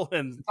special?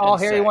 And that's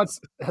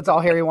all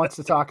Harry wants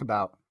to talk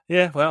about.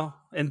 Yeah, well,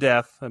 and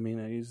death. I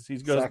mean, he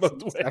goes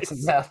both ways. Sex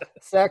and death.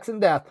 Sex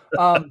and death.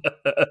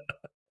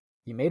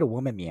 You made a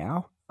woman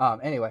meow.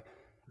 Anyway,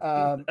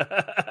 there's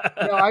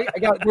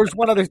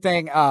one other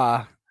thing.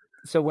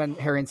 So when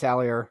Harry and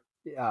Sally are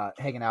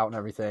hanging out and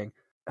everything,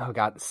 oh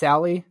god,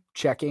 Sally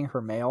checking her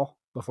mail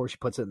before she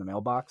puts it in the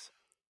mailbox.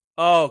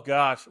 Oh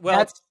gosh. Well,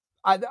 that's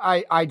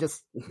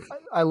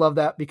I love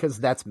that because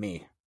that's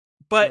me.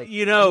 But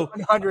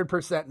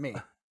 100% me.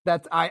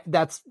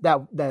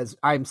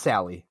 I'm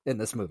Sally in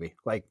this movie.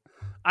 Like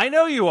I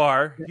know you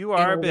are. You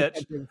are a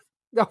bitch.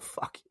 No,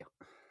 fuck you.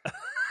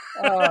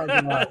 Oh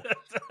no.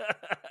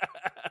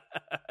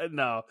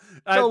 No.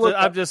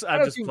 I'm just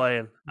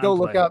playing. Go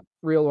look up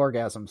real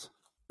orgasms.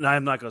 No,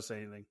 I'm not going to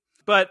say anything.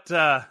 But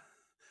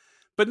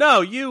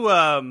no,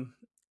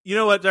 you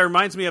know what that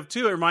reminds me of,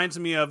 too? It reminds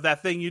me of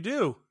that thing you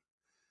do.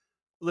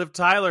 Liv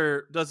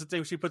Tyler does the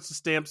thing. She puts the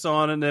stamps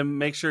on and then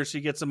makes sure she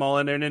gets them all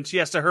in there. And then she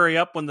has to hurry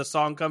up when the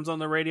song comes on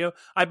the radio.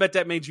 I bet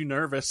that made you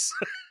nervous.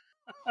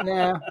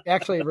 Nah,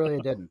 actually, it really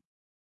didn't.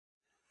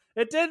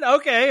 It didn't?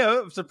 Okay.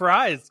 I'm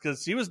surprised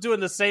because she was doing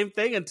the same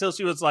thing until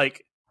she was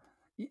like...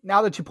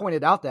 Now that you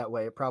pointed out that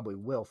way, it probably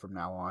will from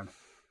now on.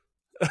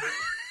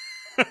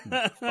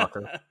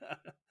 Fucker.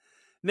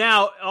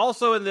 Now,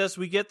 also in this,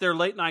 we get their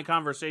late night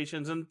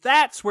conversations, and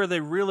that's where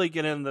they really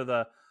get into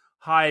the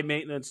high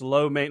maintenance,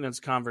 low maintenance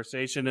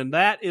conversation. And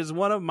that is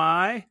one of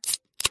my,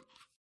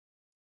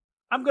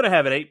 I'm going to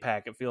have an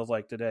 8-pack, it feels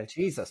like today.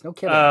 Jesus, no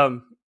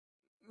kidding.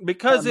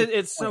 Because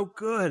it's so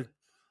good.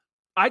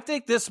 I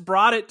think this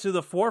brought it to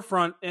the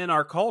forefront in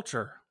our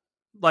culture.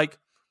 Like,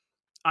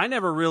 I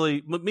never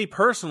really, me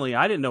personally,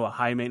 I didn't know what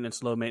high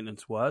maintenance, low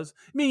maintenance was.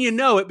 I mean, you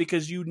know it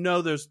because you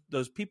know those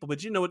people,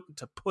 but you know what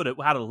to put it,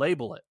 how to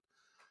label it.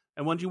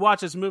 And when you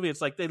watch this movie,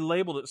 it's like they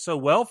labeled it so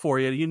well for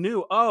you. You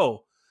knew,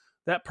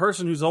 that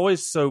person who's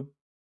always so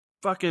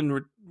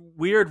fucking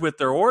weird with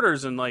their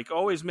orders and like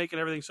always making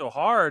everything so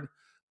hard,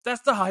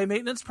 that's the high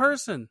maintenance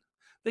person.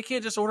 They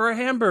can't just order a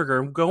hamburger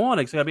and go on.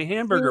 It's got to be a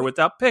hamburger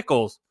without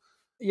pickles.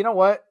 You know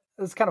what?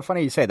 It's kind of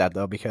funny you say that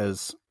though,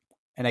 because,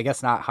 and I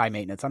guess not high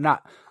maintenance. I'm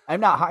not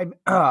high.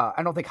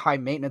 I don't think high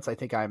maintenance. I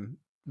think I'm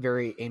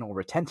very anal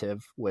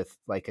retentive with,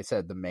 like I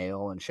said, the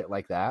mail and shit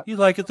like that. You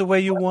like it the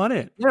way you want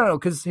it. No,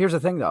 because here's the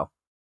thing though.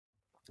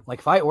 Like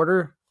if I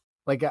order,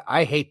 like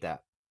I hate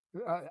that.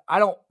 I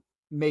don't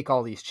make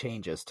all these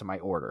changes to my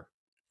order.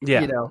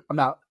 Yeah. I'm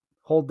not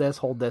hold this,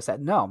 that.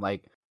 No,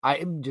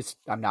 I'm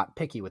not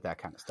picky with that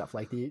kind of stuff.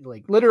 Like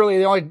literally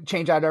the only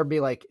change I'd ever be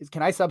like,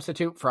 can I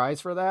substitute fries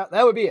for that?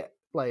 That would be it.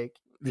 Like,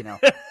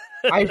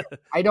 I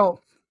don't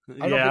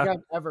think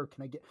I've ever,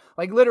 can I get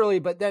like literally,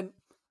 but then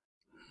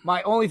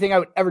my only thing I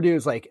would ever do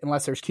is like,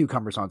 unless there's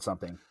cucumbers on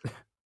something,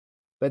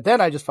 but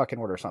then I just fucking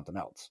order something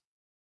else.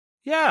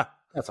 Yeah.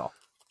 That's all.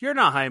 You're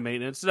not high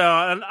maintenance.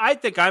 No, and I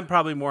think I'm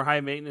probably more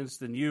high maintenance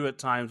than you at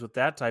times with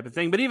that type of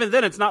thing. But even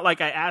then, it's not like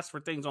I ask for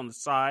things on the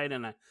side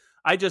and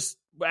I just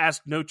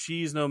ask no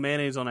cheese, no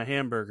mayonnaise on a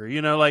hamburger.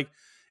 You know, like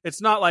it's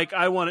not like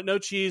I want it no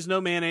cheese,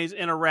 no mayonnaise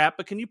in a wrap,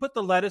 but can you put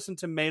the lettuce and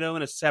tomato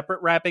in a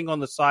separate wrapping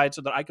on the side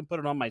so that I can put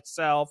it on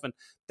myself? And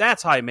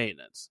that's high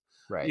maintenance.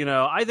 Right. You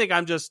know, I think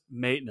I'm just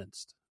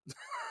maintenance.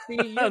 See,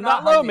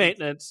 not low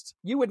maintenance.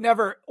 You would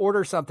never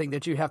order something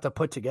that you have to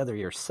put together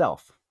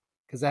yourself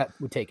because that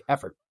would take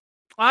effort.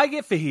 I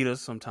get fajitas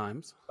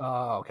sometimes.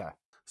 Oh, okay.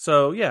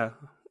 So, yeah.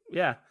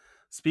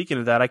 Speaking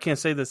of that, I can't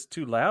say this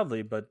too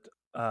loudly, but,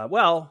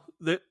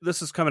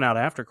 this is coming out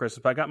after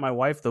Christmas. But I got my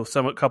wife,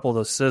 a couple of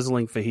those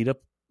sizzling fajita,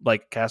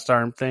 like cast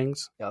iron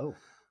things. Oh.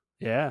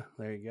 Yeah,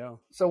 there you go.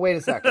 So, wait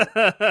a second.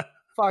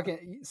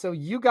 So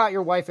you got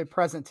your wife a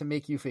present to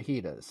make you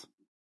fajitas.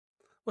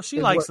 Well,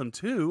 she likes them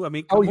too. I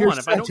mean, come on.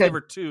 If I don't give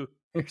her two.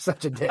 You're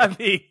such a dick. I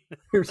mean,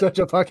 you're such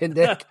a fucking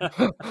dick.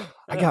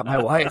 I got my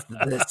wife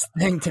this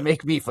thing to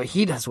make me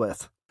fajitas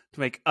with. To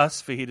make us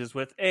fajitas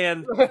with.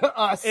 And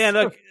us.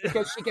 And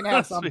because she can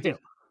have some too.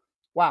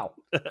 Wow.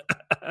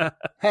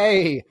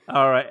 Hey.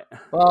 All right.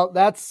 Well,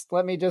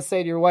 let me just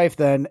say to your wife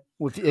then,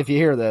 if you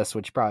hear this,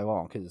 which you probably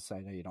won't because I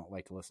know you don't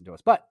like to listen to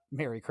us, but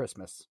Merry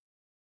Christmas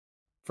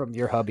from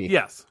your hubby.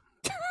 Yes.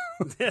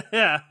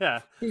 Yeah.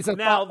 He's a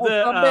now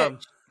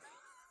bitch.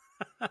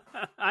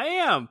 I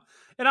am.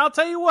 And I'll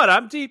tell you what,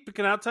 I'm deep,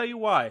 and I'll tell you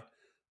why.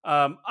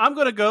 I'm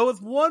going to go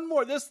with one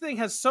more. This thing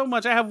has so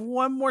much. I have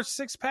one more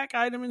 6-pack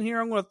item in here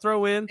I'm going to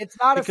throw in. It's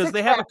not a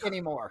 6-pack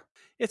anymore.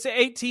 It's an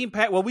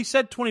 18-pack. Well, we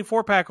said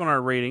 24-pack on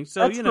our rating,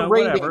 so that's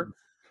whatever.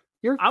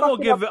 I'll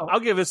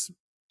give this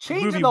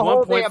changing movie the whole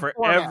 1 point for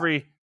format.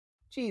 every.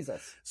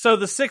 Jesus. So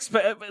the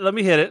 6-pack. Let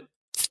me hit it.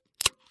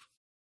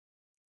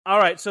 All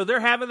right. So they're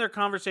having their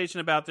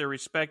conversation about their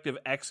respective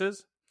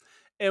exes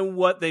and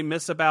what they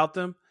miss about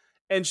them.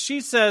 And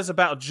she says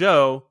about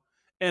Joe,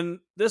 and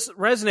this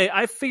resonated.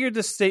 I figured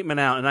this statement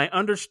out, and I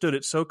understood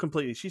it so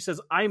completely. She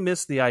says, I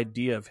miss the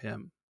idea of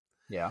him.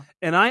 Yeah.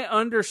 And I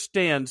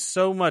understand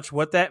so much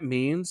what that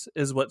means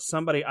is what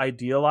somebody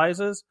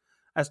idealizes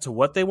as to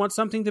what they want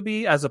something to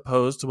be, as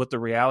opposed to what the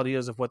reality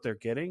is of what they're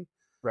getting.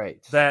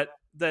 Right.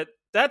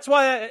 That's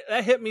why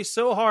that hit me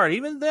so hard.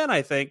 Even then,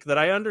 I think that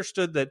I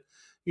understood that,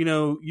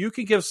 you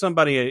can give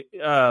somebody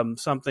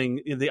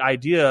something, the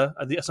idea,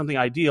 something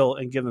ideal,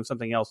 and give them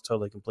something else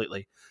totally,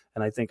 completely.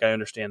 And I think I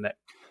understand that.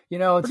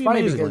 It's funny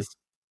amazingly.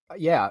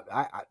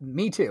 Because,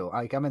 me too.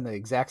 Like I'm in the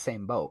exact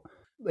same boat.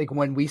 Like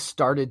when we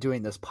started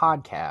doing this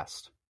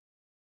podcast,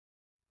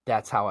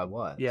 that's how I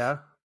was. Yeah.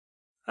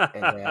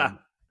 And then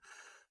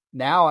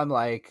now I'm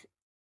like,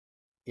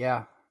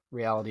 yeah,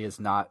 reality is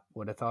not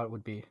what I thought it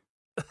would be.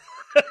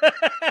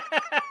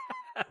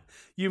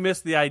 You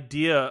missed the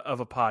idea of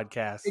a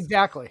podcast.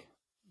 Exactly.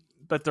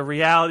 But the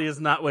reality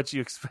is not what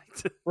you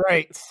expected.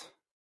 Right.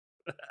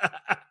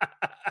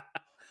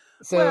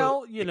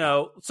 So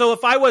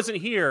if I wasn't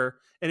here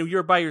and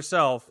you're by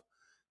yourself,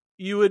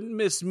 you wouldn't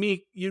miss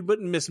me. You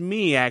wouldn't miss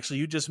me, actually.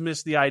 You just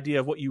miss the idea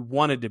of what you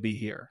wanted to be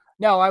here.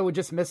 No, I would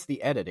just miss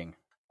the editing.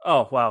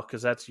 Oh, wow.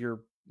 Because that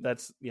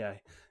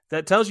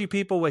tells you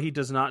people what he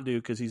does not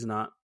do because he's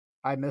not.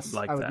 I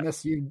would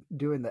miss you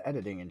doing the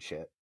editing and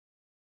shit.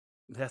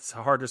 That's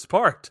the hardest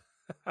part.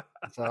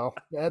 So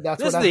this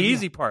is the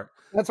easy part.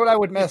 That's what I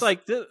would miss. It's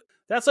like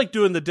that's like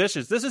doing the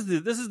dishes. This is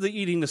the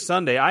eating the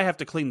Sunday. I have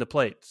to clean the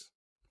plates.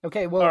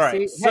 Okay, well,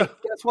 right, see, hey,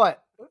 guess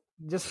what?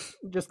 Just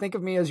think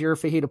of me as your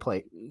fajita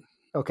plate.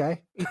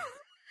 Okay.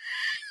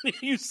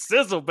 You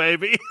sizzle,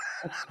 baby.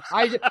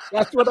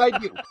 That's what I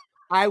do.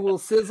 I will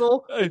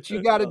sizzle, but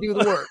you got to do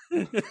the work.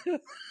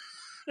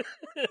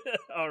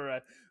 All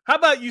right. How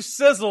about you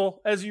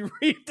sizzle as you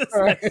read this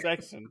next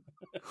section?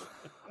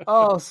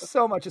 Oh,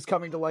 so much is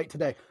coming to light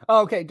today.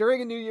 Okay,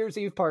 during a New Year's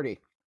Eve party,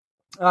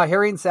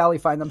 Harry and Sally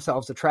find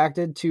themselves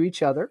attracted to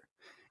each other.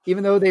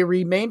 Even though they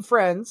remain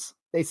friends,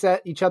 they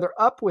set each other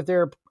up with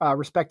their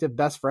respective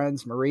best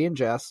friends, Marie and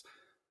Jess.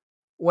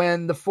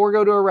 When the four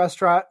go to a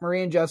restaurant,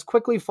 Marie and Jess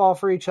quickly fall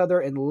for each other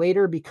and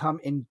later become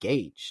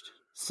engaged.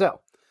 So.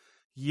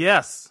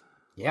 Yes.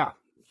 Yeah.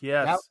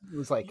 Yes. That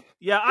was like.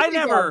 Yeah, I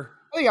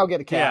think I'll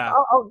get a cab. Yeah.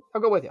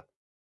 I'll go with you.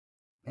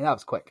 And that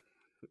was quick.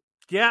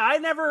 Yeah, I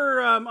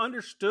never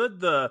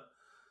understood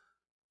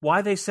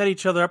why they set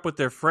each other up with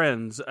their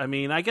friends. I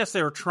mean, I guess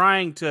they were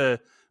trying to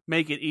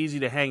make it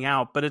easy to hang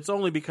out, but it's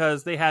only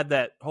because they had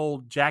that whole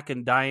Jack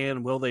and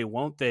Diane, will they,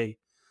 won't they,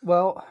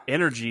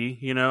 energy.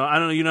 I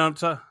don't know, I'm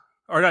talking,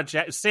 or not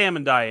Jack, Sam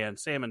and Diane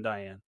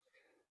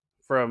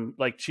from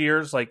like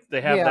Cheers. Like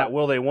they have that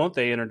will they, won't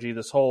they energy.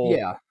 This whole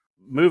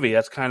movie,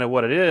 that's kind of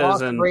what it is.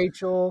 Ross and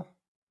Rachel,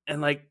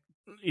 and like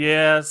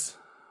yes,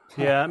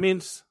 yeah. I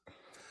mean.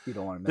 You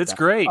don't want to miss It's that.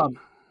 great.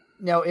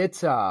 No,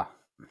 it's I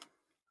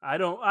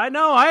know.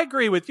 I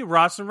agree with you,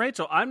 Ross and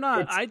Rachel. I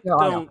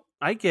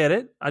get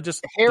it. I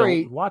just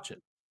don't watch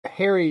it.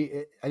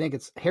 Harry, I think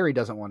it's Harry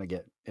doesn't want to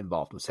get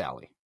involved with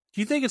Sally.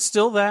 Do you think it's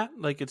still that?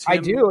 Like it's him? I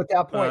do at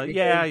that point.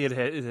 Yeah, it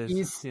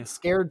is. He's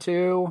scared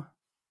too.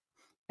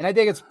 And I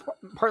think it's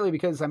partly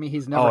because,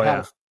 he's never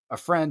had a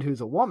friend who's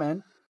a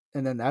woman,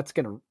 and then that's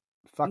gonna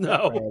fuck that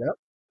right up.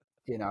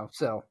 You know,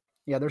 so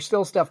yeah, there's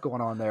still stuff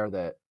going on there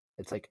that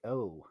it's like,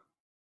 oh,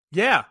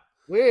 yeah,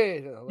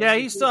 wait, yeah,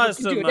 he still has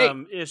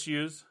some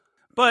issues,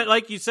 but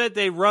like you said,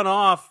 they run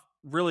off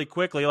really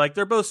quickly. Like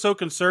they're both so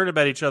concerned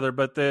about each other,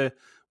 but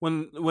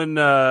when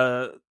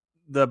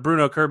the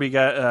Bruno Kirby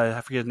guy,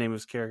 I forget his name of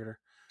his character,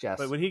 Jess.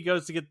 But when he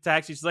goes to get the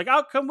taxi, she's like,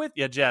 "I'll come with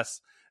you, Jess.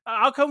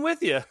 I'll come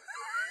with you."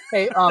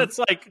 Hey, it's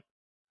like,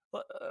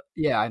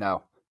 yeah, I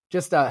know.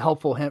 Just a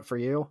helpful hint for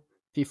you.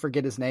 If you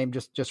forget his name,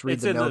 just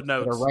read the notes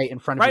that are right in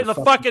front of you. Right in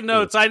the fucking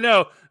notes, I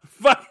know.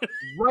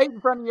 Right in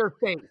front of your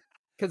face,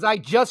 because I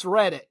just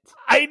read it.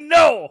 I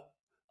know.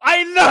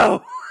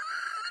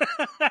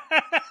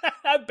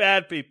 I'm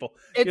bad people.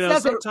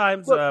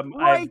 Sometimes right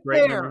I have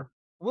great there. memory.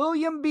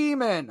 William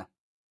Beeman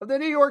of the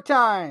New York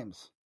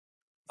Times.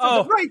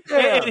 Right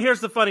there. And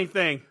here's the funny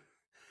thing.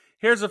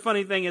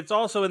 It's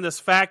also in this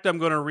fact I'm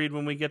going to read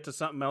when we get to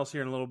something else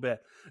here in a little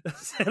bit.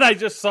 And I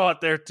just saw it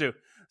there too.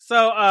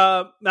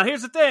 So now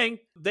here's the thing.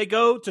 They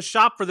go to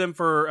shop for them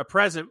for a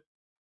present,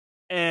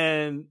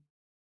 and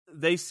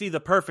they see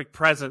the perfect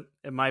present,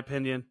 in my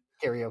opinion.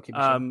 Karaoke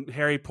machine.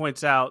 Harry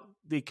points out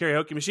the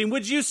karaoke machine.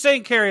 Would you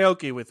sing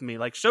karaoke with me?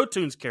 Like show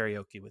tunes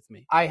karaoke with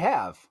me? I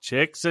have.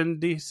 Chicks and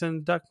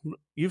decent duck.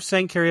 You've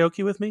sang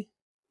karaoke with me?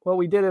 Well,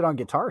 we did it on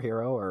Guitar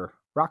Hero or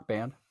Rock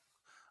Band.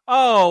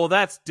 Oh,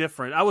 that's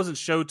different. I wasn't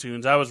show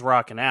tunes. I was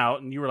rocking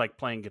out, and you were like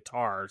playing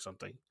guitar or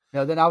something.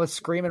 No, then I was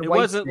screaming. It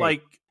wasn't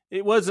like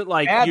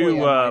Badly,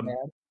 you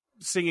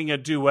singing a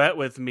duet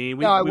with me.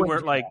 We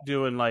weren't like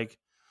doing like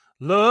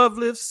love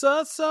lifts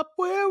us up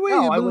where we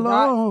belong. I would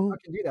not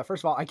fucking do that.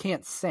 First of all, I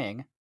can't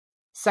sing.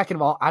 Second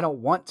of all, I don't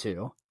want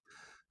to.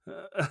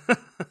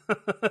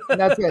 And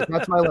that's it.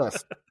 That's my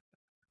list.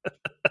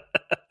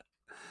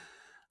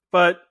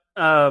 But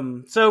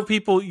so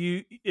people,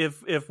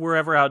 if we're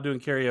ever out doing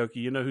karaoke,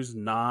 you know who's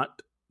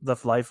not the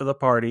life of the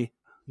party.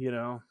 You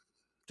know,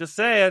 just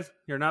say it.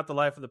 You're not the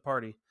life of the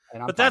party.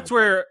 But that's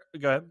where.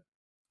 Go ahead.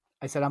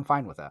 I said I'm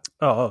fine with that.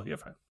 Oh, you're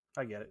fine.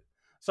 I get it.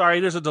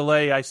 Sorry, there's a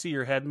delay. I see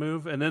your head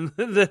move, and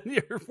then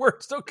your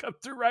words don't come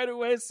through right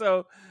away.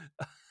 So,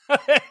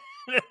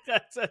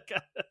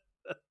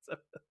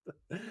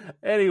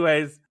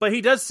 anyways, but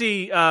he does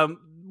see.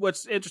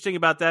 What's interesting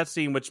about that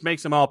scene, which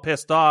makes him all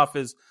pissed off,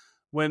 is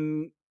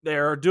when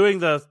they're doing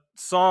the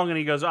song, and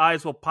he goes,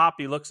 "Eyes will pop."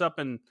 He looks up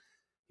and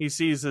he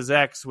sees his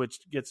ex, which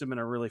gets him in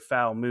a really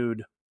foul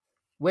mood.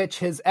 Which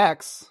his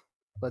ex.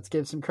 Let's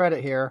give some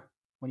credit here.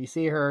 When you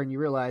see her and you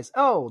realize,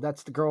 oh,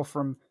 that's the girl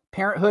from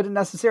Parenthood and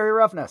Necessary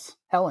Roughness,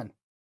 Helen.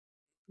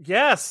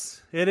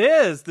 Yes, it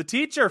is. The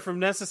teacher from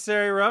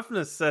Necessary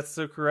Roughness. That's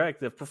so correct.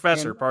 The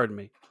professor, pardon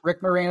me.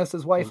 Rick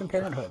Moranis' wife in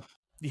Parenthood.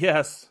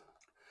 Yes.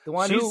 The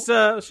one she's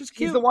cute.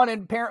 She's the one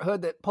in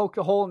Parenthood that poked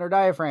a hole in her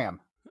diaphragm.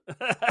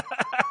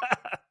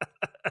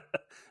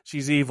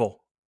 She's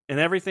evil in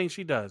everything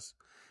she does.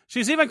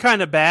 She's even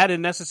kind of bad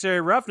in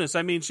Necessary Roughness.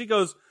 I mean,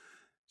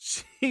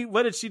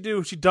 what did she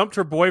do? She dumped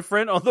her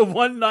boyfriend on the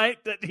one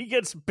night that he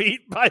gets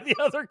beat by the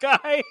other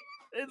guy.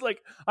 It's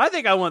like, I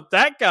think I want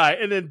that guy,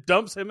 and then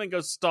dumps him and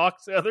goes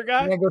stalks the other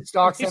guy. And then goes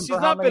stalks him for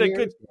how many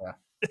years?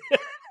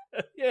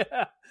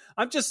 Yeah.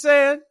 I'm just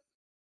saying,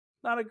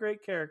 not a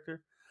great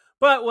character.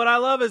 But what I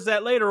love is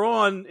that later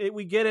on,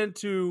 we get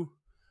into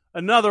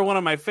another one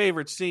of my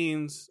favorite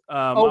scenes.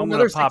 I'm going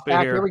to pop it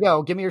here. Here we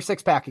go. Give me your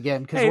 6-pack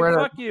again. Hey,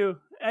 fuck you.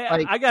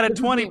 I got a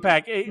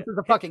 20-pack. This is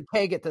a fucking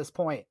keg at this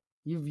point.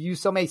 You've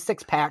used so many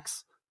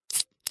 6-packs.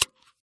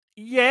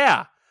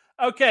 Yeah.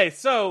 Okay,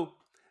 so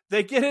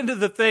they get into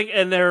the thing,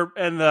 and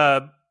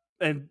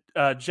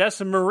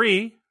Jess and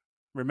Marie,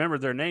 remember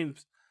their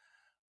names,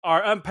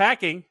 are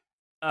unpacking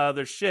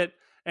their shit,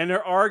 and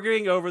they're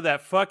arguing over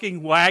that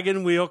fucking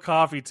wagon wheel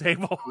coffee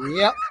table.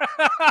 Yep.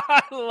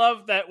 I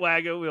love that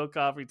wagon wheel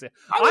coffee table.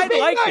 I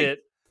liked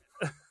it.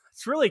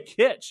 It's really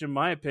kitsch, in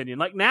my opinion.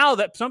 Like now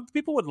that some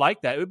people would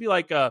like that. It would be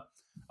like a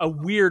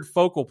weird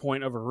focal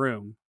point of a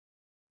room.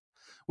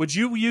 Would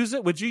you use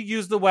it? Would you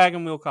use the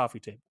wagon wheel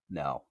coffee table?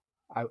 No.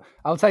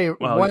 I'll tell you,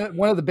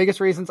 one of the biggest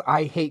reasons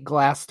I hate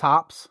glass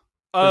tops.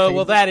 Oh,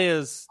 well,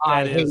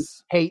 I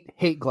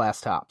hate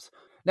glass tops.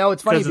 No,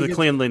 it's funny because of the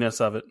cleanliness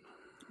of it.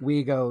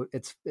 We go.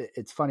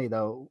 It's funny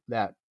though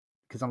that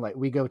because I'm like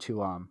we go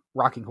to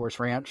Rocking Horse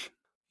Ranch.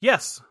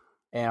 Yes,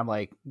 and I'm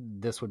like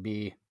this would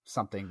be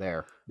something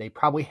there. They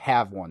probably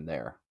have one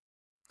there.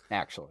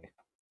 Actually,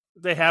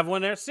 they have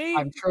one there. See,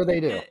 I'm sure they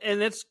do,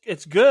 and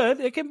it's good.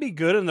 It can be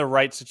good in the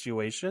right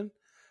situation.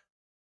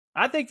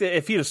 I think that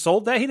if he'd have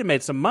sold that, he'd have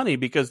made some money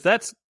because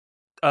that's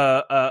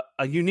a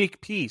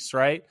unique piece,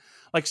 right?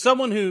 Like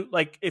someone who,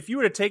 like, if you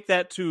were to take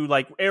that to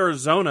like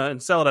Arizona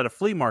and sell it at a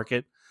flea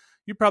market,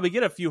 you'd probably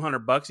get a few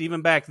 $100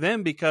 even back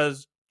then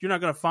because you're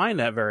not going to find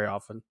that very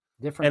often.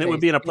 Different, it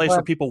would be in a place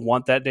where people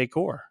want that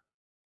decor.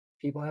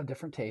 People have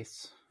different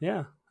tastes.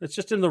 Yeah, it's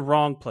just in the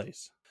wrong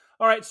place.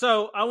 All right,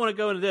 so I want to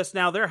go into this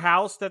now. Their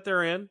house that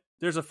they're in,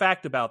 there's a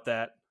fact about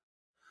that.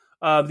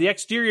 The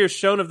exterior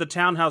shown of the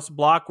townhouse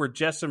block where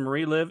Jess and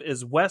Marie live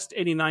is West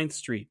 89th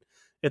Street.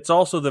 It's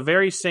also the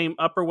very same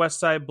Upper West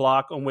Side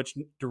block on which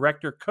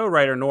director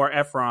co-writer Nora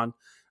Ephron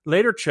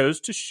later chose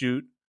to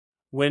shoot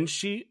when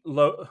she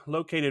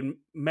located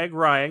Meg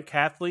Ryan,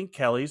 Kathleen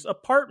Kelly's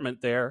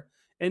apartment there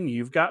in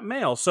You've Got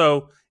Mail.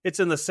 So it's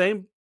in the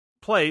same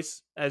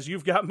place as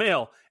You've Got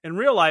Mail. In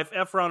real life,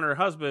 Ephron and her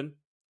husband,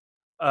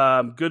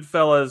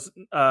 Goodfellas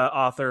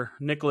author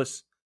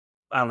Nicholas,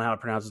 I don't know how to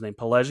pronounce his name,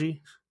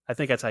 Pileggi, I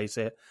think that's how you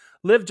say it,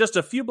 lived just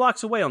a few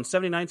blocks away on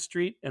 79th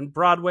Street and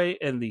Broadway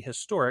in the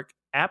historic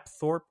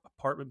Apthorpe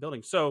apartment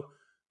building. So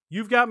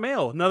You've Got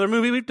Mail, another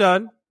movie we've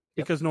done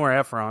because Nora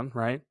Ephron,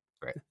 right?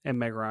 And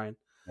Meg Ryan.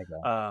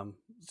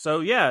 So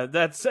yeah,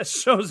 that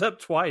shows up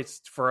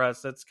twice for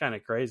us. That's kind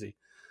of crazy.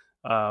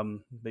 But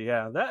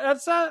yeah,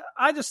 that's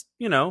I just,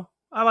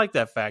 I like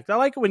that fact. I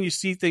like it when you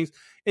see things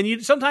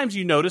and sometimes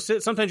you notice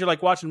it. Sometimes you're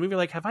like watching a movie,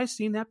 like, have I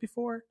seen that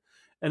before?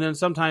 And then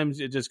sometimes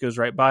it just goes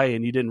right by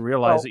and you didn't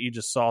realize that you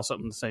just saw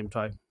something the same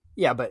time.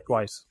 Yeah, but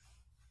twice.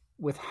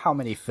 With how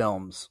many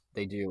films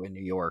they do in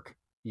New York,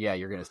 yeah,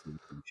 you're going to see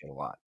shit a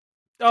lot.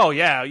 Oh,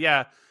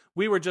 yeah.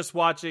 We were just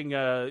watching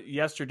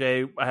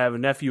yesterday. I have a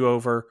nephew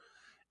over,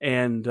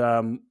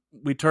 and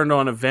we turned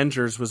on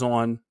Avengers was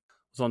on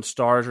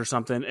Stars or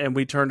something, and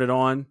we turned it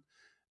on,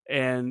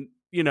 and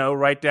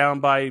right down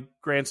by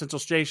Grand Central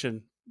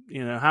Station.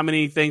 How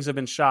many things have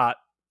been shot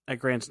at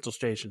Grand Central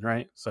Station,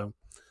 right? So,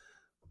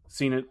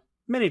 seen it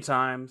many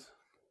times,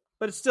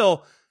 but it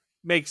still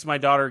makes my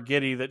daughter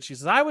giddy that she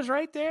says, "I was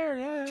right there."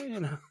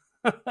 Yeah,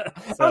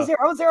 So, I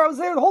was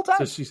there the whole time.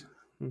 So she's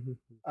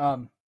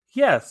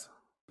yes.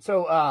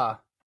 So,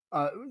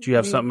 do you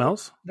have something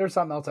else? There's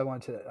something else I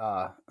wanted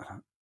to.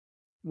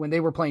 When they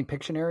were playing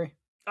Pictionary.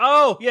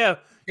 Oh yeah,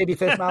 Baby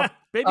Fishmouth.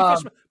 Baby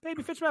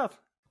Fishmouth.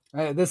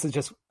 This is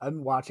just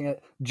I'm watching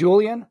it.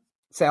 Julian,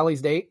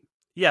 Sally's date.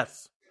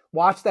 Yes.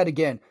 Watch that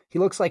again. He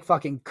looks like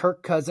fucking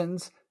Kirk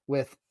Cousins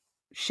with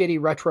shitty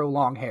retro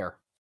long hair.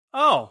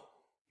 Oh,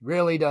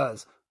 really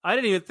does. I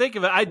didn't even think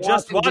of it. I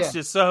just watched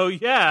it, so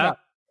yeah.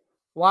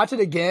 Watch it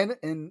again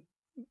and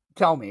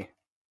tell me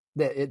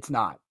that it's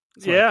not.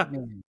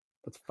 Man,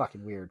 that's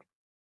fucking weird.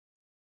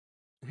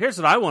 Here's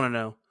what I want to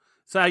know.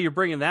 So now you're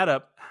bringing that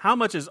up. How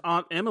much is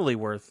Aunt Emily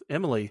worth?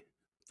 Emily,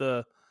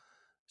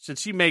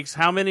 she makes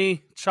how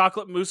many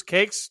chocolate mousse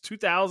cakes?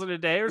 2,000 a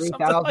day or 3,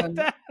 something 000, like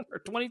that, or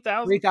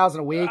 20,000? 3,000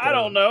 a week. I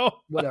don't know.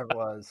 Whatever it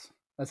was.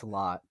 That's a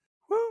lot.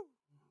 Woo.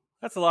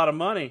 That's a lot of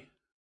money.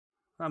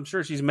 I'm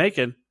sure she's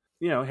making.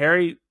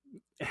 Harry.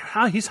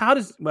 I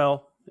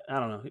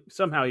don't know.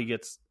 Somehow he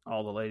gets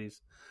all the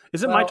ladies.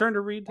 Is it my turn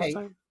to read this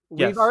time?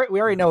 Yes. We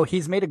already know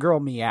he's made a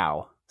girl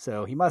meow,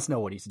 so he must know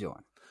what he's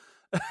doing.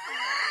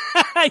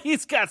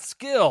 He's got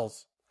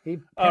skills.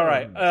 All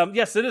right.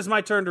 Yes, it is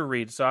my turn to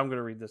read, so I'm going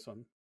to read this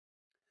one.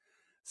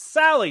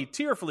 Sally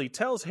tearfully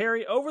tells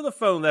Harry over the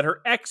phone that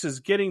her ex is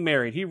getting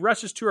married. He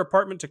rushes to her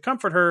apartment to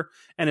comfort her,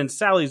 and in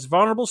Sally's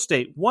vulnerable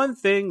state, one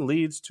thing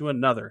leads to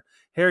another.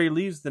 Harry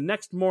leaves the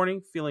next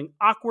morning feeling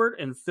awkward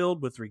and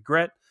filled with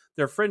regret.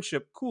 Their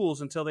friendship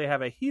cools until they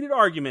have a heated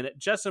argument at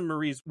Jess and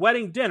Marie's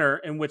wedding dinner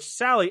in which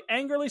Sally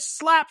angrily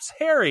slaps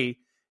Harry.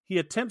 He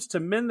attempts to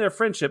mend their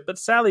friendship, but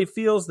Sally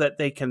feels that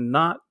they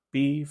cannot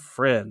be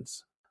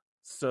friends.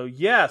 So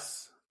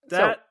yes,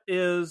 this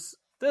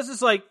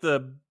is like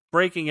the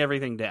breaking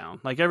everything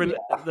down. Like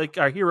like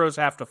our heroes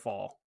have to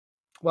fall.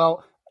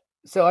 Well,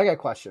 so I got a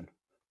question.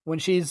 When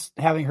she's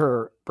having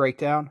her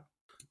breakdown,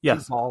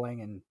 she's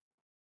bawling, and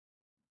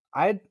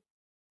I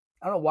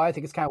don't know why I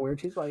think it's kind of weird.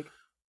 She's like,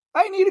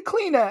 I need a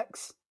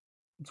Kleenex.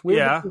 It's weird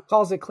that she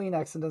calls it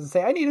Kleenex and doesn't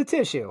say, I need a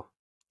tissue.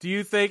 Do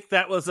you think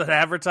that was an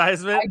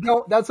advertisement?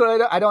 That's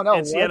what I don't know.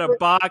 And she had a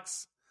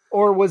box.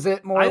 Or was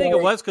it more? I think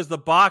it was because the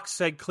box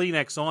said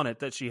Kleenex on it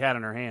that she had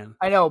in her hand.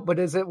 I know, but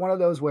is it one of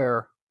those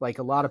where like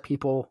a lot of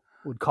people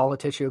would call a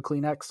tissue a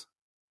Kleenex?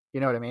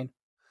 You know what I mean?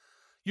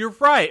 You're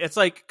right. It's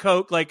like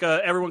Coke. Like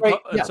everyone,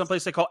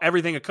 someplace they call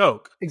everything a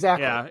Coke.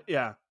 Exactly.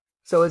 Yeah.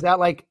 So is that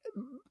like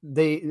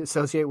they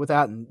associate with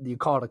that and you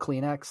call it a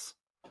Kleenex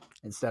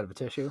instead of a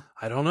tissue?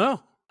 I don't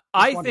know.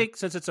 I think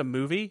since it's a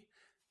movie,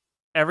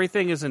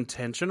 everything is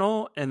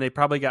intentional, and they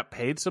probably got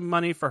paid some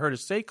money for her to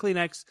say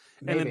Kleenex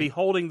and then be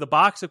holding the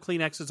box of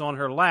Kleenexes on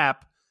her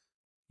lap,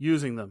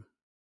 using them.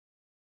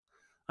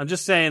 I'm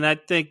just saying, I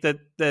think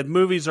that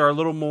movies are a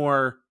little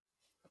more.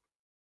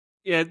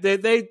 Yeah,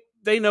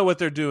 they know what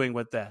they're doing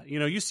with that.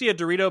 You see a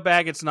Dorito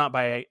bag, it's not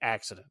by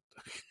accident.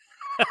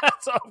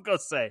 That's all I'm gonna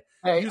say.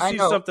 Hey, you see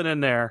something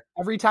in there.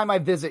 Every time I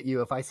visit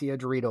you, if I see a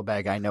Dorito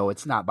bag, I know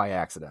it's not by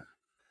accident.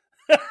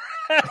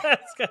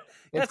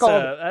 It's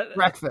called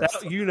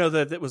breakfast.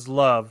 That it was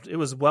loved. It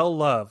was well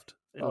loved.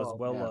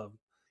 Loved.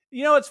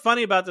 What's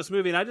funny about this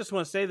movie, and I just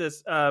want to say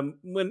this: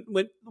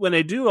 when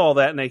they do all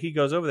that, and he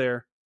goes over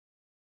there,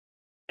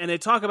 and they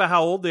talk about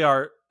how old they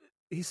are,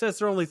 he says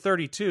they're only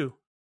 32.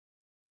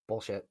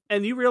 Bullshit.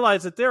 And you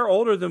realize that they're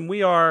older than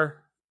we are.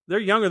 They're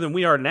younger than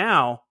we are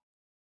now.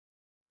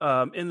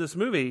 In this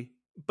movie,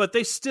 but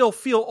they still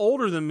feel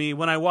older than me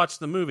when I watch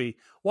the movie.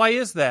 Why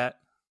is that?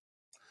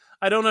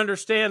 I don't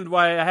understand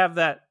why I have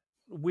that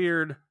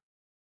weird,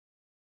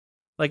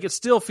 Like, it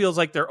still feels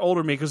like they're older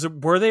than me, because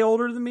were they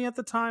older than me at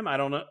the time? I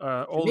don't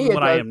know. Older than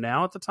what I am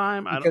now at the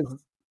time? Because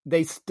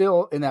they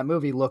still, in that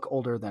movie, look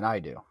older than I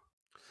do.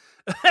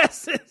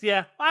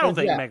 Yeah, I don't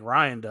think Meg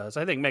Ryan does.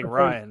 I think Meg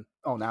Ryan.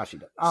 Oh, now she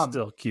does.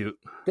 Still cute.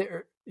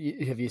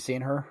 Have you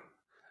seen her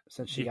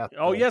since she got?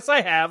 Yes,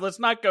 I have. Let's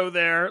not go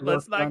there.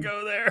 Let's not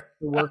go there.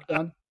 The work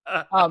done.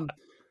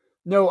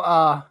 No.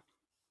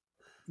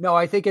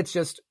 I think it's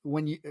just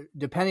when you,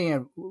 depending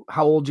on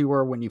how old you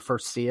were when you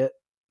first see it,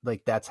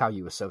 like that's how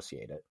you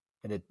associate it,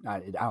 and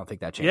I don't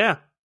think that changes.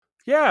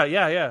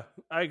 Yeah.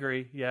 I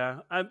agree. Yeah,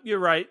 you're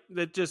right.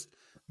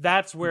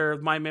 That's where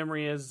my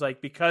memory is,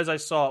 like, because I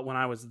saw it when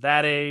I was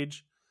that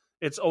age.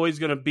 It's always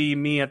going to be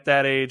me at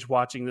that age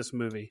watching this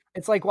movie.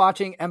 It's like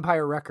watching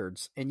Empire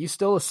Records, and you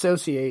still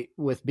associate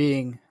with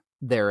being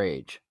their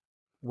age.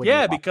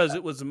 Yeah, because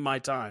it was my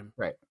time.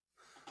 Right.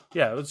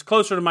 Yeah, it was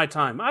closer to my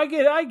time. I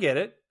get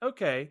it.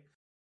 Okay.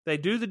 They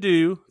do the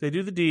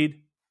deed.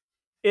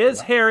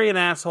 Is Harry an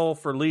asshole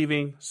for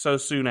leaving so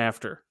soon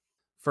after?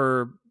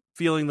 For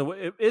feeling the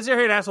way? Is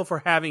Harry an asshole for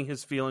having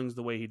his feelings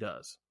the way he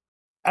does?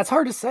 That's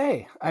hard to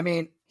say. I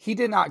mean, he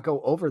did not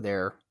go over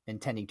there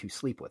intending to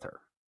sleep with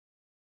her.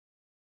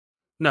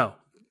 No,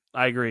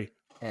 I agree.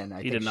 And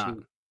I think did not.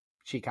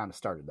 She kind of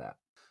started that.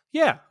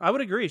 Yeah, I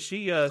would agree.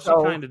 She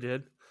kind of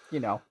did.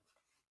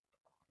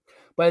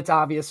 But it's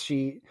obvious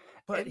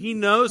But he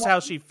knows how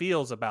she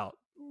feels about.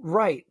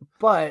 Right,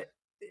 but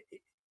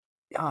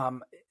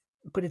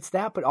it's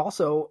that. But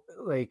also,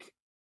 like,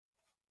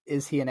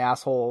 is he an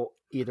asshole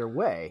either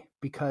way?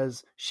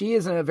 Because she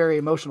is in a very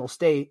emotional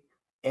state,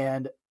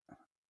 and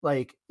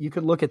like you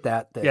could look at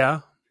that.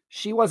 Yeah.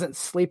 She wasn't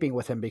sleeping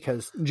with him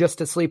because just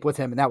to sleep with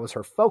him, and that was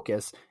her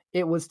focus.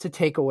 It was to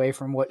take away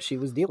from what she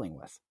was dealing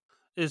with.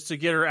 Is to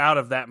get her out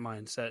of that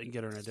mindset and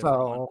get her in a different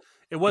one.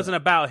 It wasn't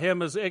about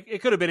him.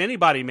 It could have been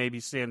anybody maybe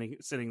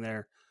sitting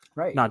there.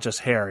 Right. Not just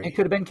Harry. It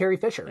could have been Carrie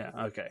Fisher.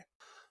 Yeah, okay.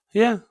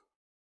 Yeah.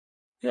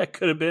 Yeah, it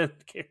could have been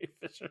Carrie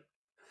Fisher.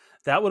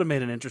 That would have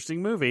made an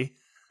interesting movie.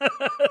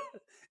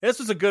 This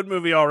was a good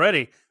movie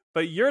already,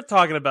 but you're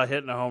talking about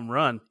hitting a home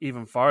run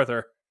even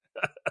farther.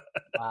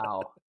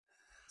 Wow.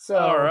 So,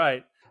 all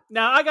right.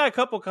 Now, I got a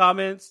couple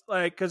comments,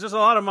 like, because there's a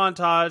lot of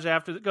montage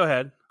after. Go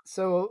ahead.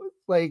 So,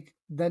 like,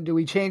 then do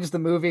we change the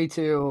movie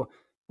to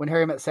When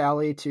Harry Met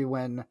Sally to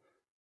When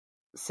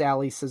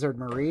Sally Scissored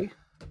Marie?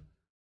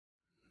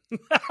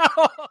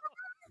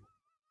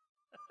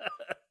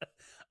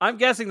 I'm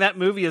guessing that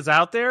movie is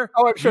out there.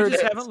 Oh, I'm sure you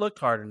just haven't looked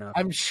hard enough.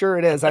 I'm sure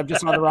it is. I'm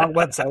just on the wrong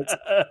websites.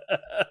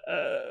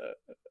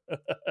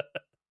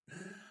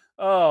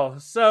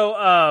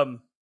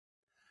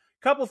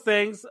 Couple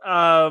things.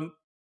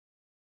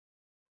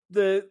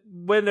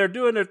 When they're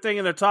doing their thing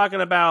and they're talking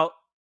about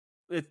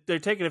they're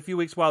taking a few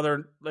weeks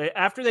while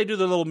after they do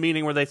the little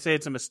meeting where they say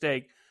it's a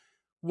mistake.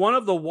 One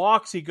of the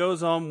walks he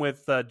goes on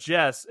with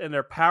Jess, and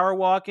they're power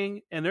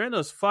walking, and they're in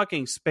those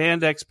fucking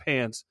spandex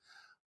pants.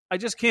 I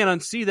just can't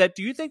unsee that.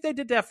 Do you think they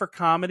did that for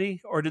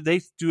comedy, or did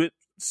they do it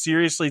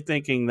seriously,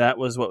 thinking that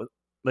was what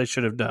they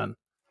should have done?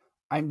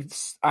 I'm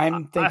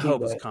thinking. I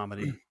hope it's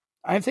comedy.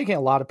 I'm thinking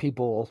a lot of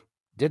people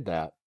did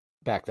that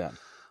back then.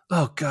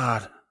 Oh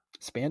God,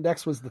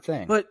 spandex was the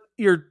thing. But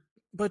your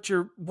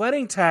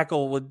wedding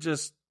tackle would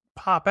just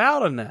pop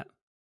out on that,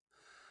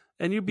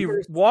 and you'd be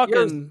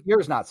walking.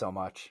 Yours not so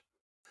much.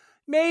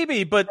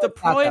 Maybe, but the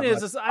point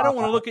is I don't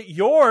want to look at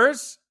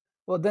yours.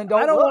 Well, then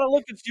I don't want to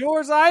look at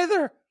yours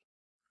either.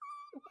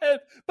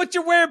 But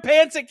you're wearing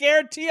pants that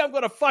guarantee I'm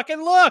going to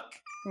fucking look.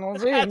 We'll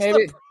see.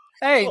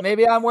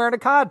 Maybe I'm wearing a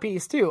cod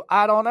piece too.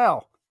 I don't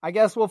know. I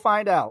guess we'll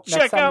find out.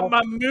 Check out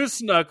my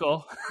moose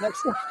knuckle.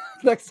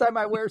 Next time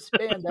I wear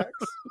spandex.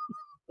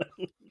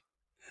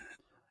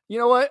 You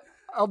know what?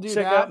 I'll do that.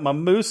 Check out my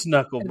moose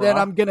knuckle, and bro. then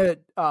I'm going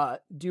to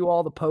do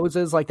all the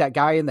poses like that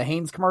guy in the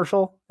Hanes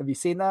commercial. Have you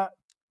seen that?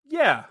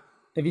 Yeah.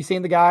 Have you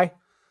seen the guy?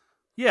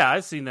 Yeah,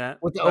 I've seen that.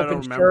 With the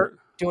open shirt,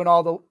 doing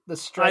all the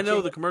stretching. I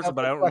know the commercial,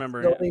 but I don't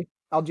remember it.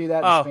 I'll do that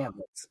in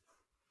spandex.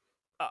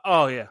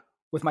 Oh, yeah.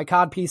 With my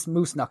codpiece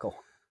moose knuckle.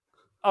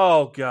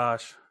 Oh,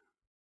 gosh.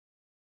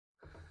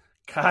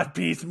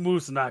 Codpiece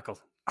moose knuckle.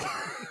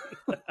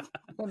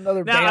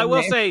 Another now, band I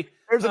will name. say...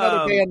 There's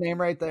another band name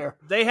right there.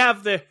 They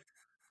have the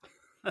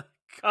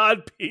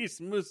codpiece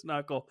moose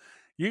knuckle.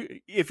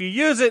 If you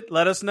use it,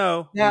 let us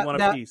know. We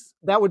want a piece.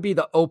 That would be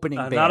the opening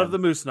band. Not of the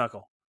moose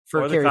knuckle.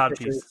 For or the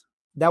codpiece.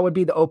 That would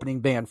be the opening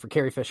band for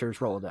Carrie Fisher's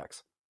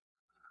Rolodex.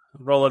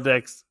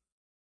 Rolodex.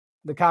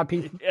 The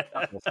codpiece.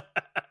 Yeah.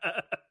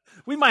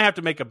 We might have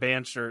to make a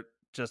band shirt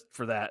just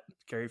for that.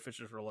 Carrie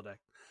Fisher's Rolodex.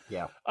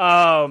 Yeah.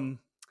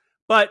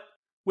 But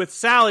with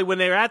Sally, when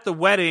they're at the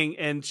wedding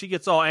and she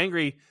gets all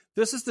angry,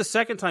 this is the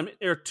second time.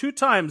 There are 2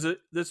 times in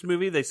this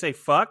movie they say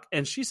fuck,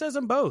 and she says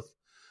them both.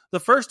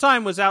 The first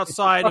time was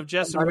outside of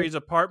Jess and Marie's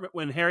apartment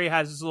when Harry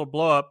has his little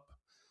blow up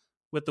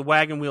with the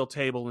wagon wheel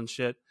table and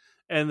shit.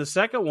 And the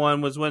second one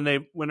was when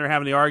they're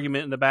having the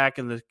argument in the back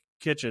in the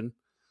kitchen.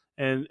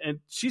 And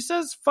she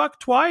says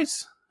fuck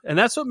twice. And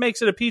that's what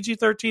makes it a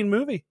PG-13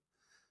 movie.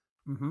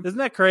 Mm-hmm. Isn't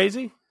that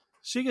crazy?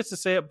 She gets to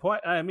say it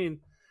twice. I mean,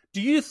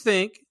 do you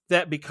think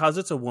that because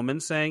it's a woman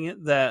saying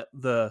it, that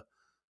the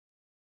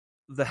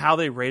how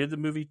they rated the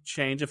movie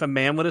changed? If a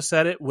man would have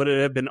said it, would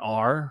it have been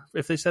R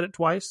if they said it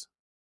twice?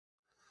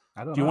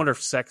 I don't know. Do you wonder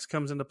if sex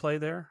comes into play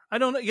there? I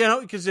don't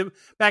know, because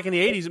back in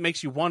the 80s, it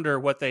makes you wonder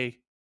what they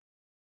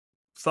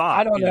thought.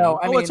 I don't know.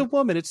 I mean, it's a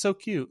woman. It's so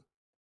cute.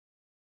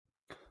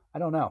 I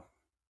don't know.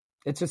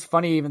 It's just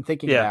funny even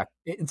thinking back.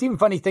 It's even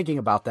funny thinking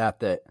about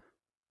that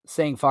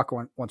saying fuck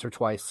once or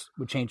twice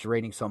would change the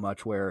rating so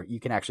much where you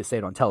can actually say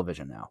it on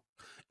television now.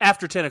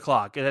 After 10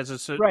 o'clock. It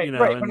has a, right.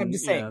 But I'm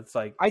just saying, it's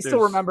like, I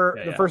still remember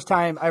the first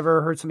time I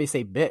ever heard somebody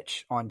say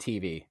bitch on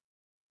TV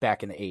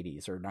back in the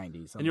 80s or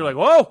 90s. And you're like,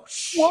 whoa,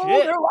 shit. Whoa,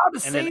 they're allowed to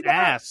say that.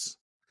 Ass.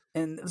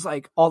 And it was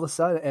like all of a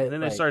sudden. And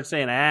then they started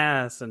saying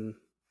ass. And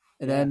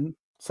then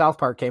South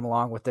Park came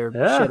along with their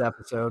shit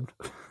episode.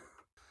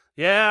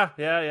 Yeah.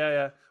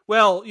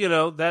 Well,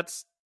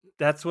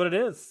 that's what it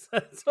is.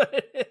 That's what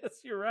it is.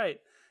 You're right.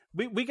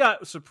 We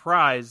got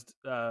surprised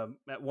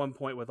at one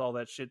point with all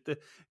that shit.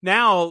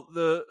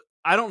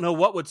 I don't know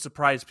what would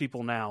surprise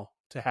people now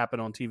to happen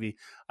on TV.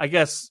 I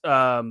guess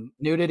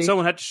nudity.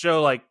 Someone had to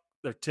show like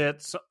their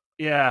tits,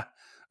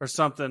 or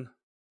something.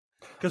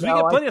 Because we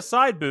get plenty of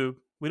side boob.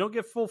 We don't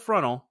get full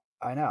frontal.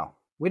 I know.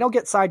 We don't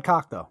get side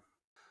cock though.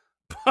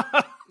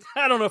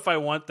 I don't know if I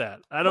want that.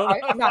 I don't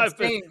know. I'm not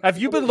saying. Have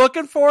you been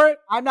looking for it?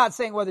 I'm not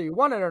saying whether you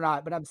want it or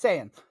not, but I'm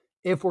saying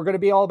if we're going to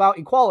be all about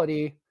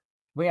equality,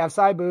 we have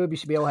side boob, you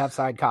should be able to have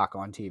side cock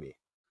on TV.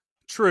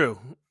 True.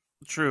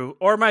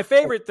 Or my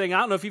favorite thing, I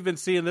don't know if you've been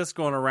seeing this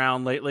going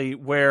around lately,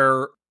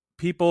 where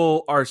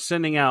people are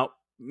sending out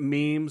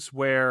memes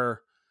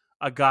where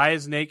a guy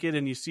is naked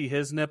and you see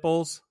his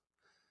nipples,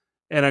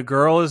 and a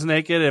girl is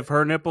naked if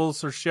her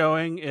nipples are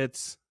showing.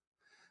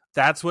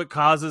 That's what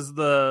causes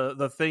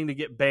the thing to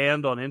get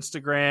banned on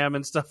Instagram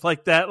and stuff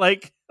like that.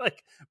 Like,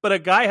 but a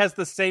guy has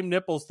the same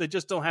nipples; they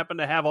just don't happen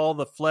to have all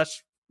the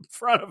flesh in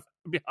front of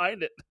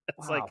behind it.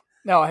 It's wow. like,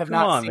 no, I have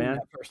not seen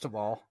that. First of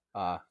all,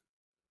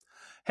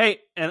 hey,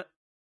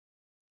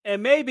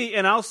 and maybe,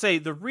 and I'll say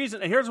the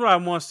reason. Here's what I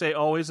want to say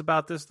always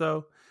about this,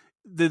 though: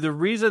 the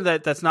reason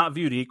that's not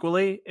viewed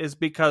equally is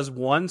because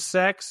one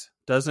sex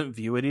doesn't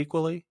view it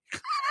equally.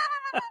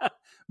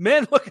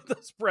 Men look at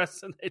those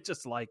breasts and they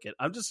just like it.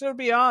 I'm just going to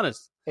be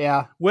honest.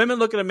 Yeah. Women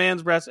look at a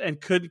man's breast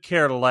and couldn't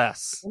care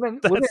less.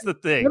 That's the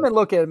thing. Women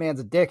look at a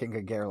man's dick and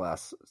could care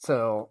less.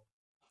 So.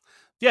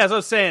 Yeah, as I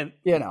was saying,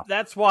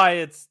 that's why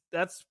it's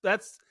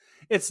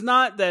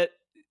not that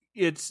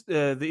it's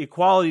the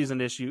equality is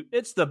an issue.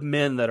 It's the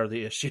men that are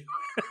the issue.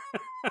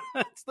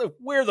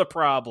 We're the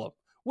problem.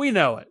 We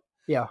know it.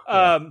 Yeah.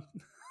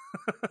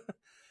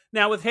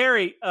 Now with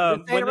Harry,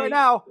 right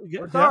now,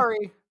 we're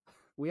sorry.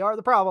 We are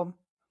the problem.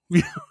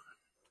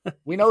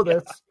 We know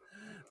this.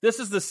 This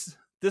is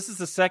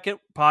the second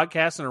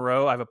podcast in a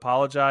row I've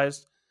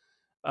apologized.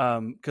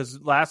 Because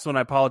last one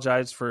I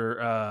apologized for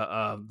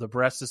the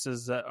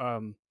breastises that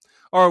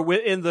or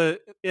in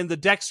the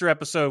Dexter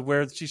episode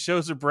where she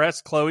shows her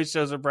breast, Chloe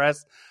shows her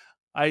breast.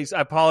 I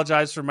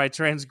apologize for my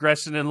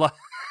transgression in life,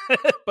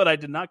 but I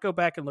did not go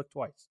back and look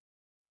twice.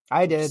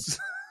 I did.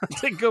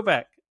 Didn't go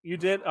back. You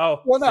did?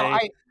 Oh, well, no.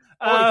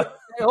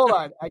 Hold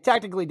on. I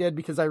technically did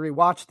because I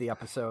rewatched the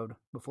episode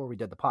before we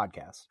did the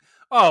podcast.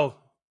 Oh,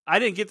 I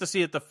didn't get to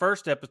see it the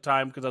first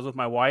time because I was with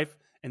my wife,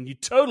 and you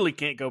totally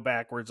can't go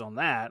backwards on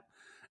that.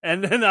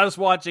 And then I was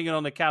watching it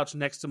on the couch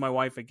next to my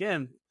wife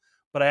again,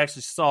 but I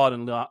actually saw it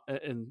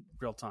in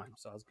real time,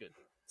 so I was good.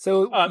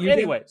 So,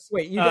 anyways,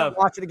 you didn't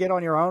watch it again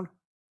on your own?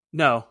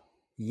 No,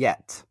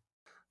 yet.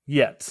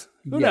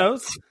 Who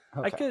knows?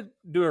 Okay. I could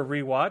do a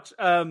rewatch.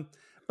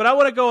 But I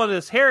want to go on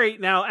this. Harry,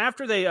 now,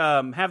 after they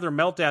have their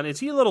meltdown, is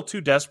he a little too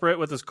desperate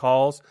with his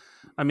calls?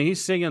 I mean,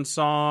 he's singing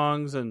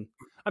songs, and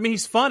I mean,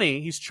 he's funny.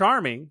 He's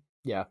charming.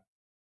 Yeah.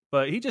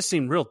 But he just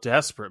seemed real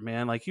desperate,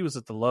 man. Like, he was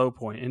at the low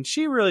point, and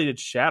she really did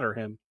shatter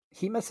him.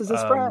 He misses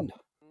his friend.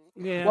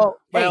 Yeah.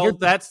 Well,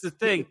 that's the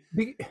thing.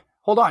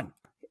 Hold on.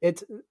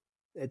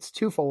 It's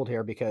twofold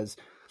here because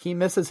he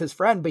misses his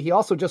friend, but he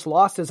also just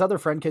lost his other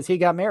friend because he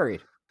got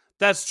married.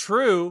 That's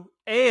true.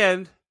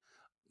 And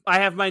I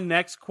have my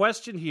next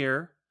question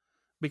here.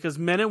 Because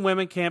men and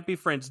women can't be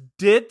friends.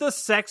 Did the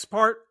sex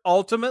part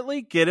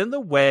ultimately get in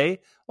the way,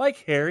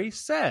 like Harry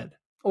said?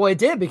 Well, it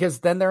did, because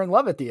then they're in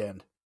love at the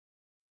end.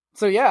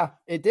 So, yeah,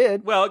 it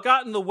did. Well, it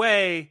got in the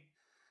way.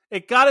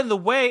 It got in the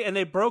way, and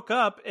they broke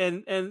up,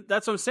 and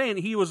that's what I'm saying.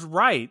 He was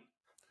right.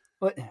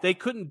 But they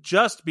couldn't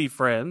just be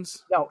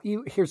friends. No,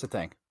 here's the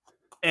thing.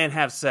 And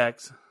have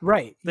sex.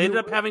 Right. They ended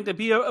up having to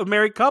be a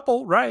married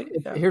couple, right?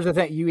 Here's the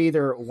thing. You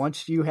either,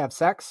 once you have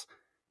sex,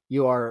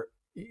 you are...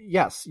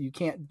 Yes, you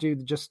can't do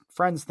the just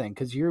friends thing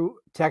because your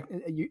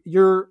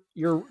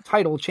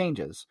title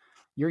changes.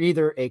 You're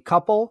either a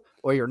couple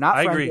or you're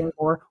not friends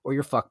anymore, or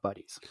you're fuck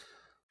buddies.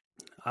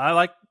 I'm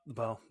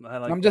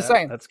just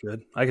saying that's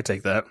good. I could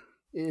take that.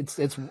 It's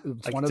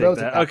one of those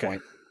at that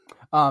point.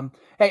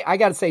 Hey, I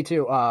got to say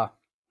too,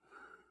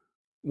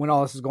 when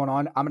all this is going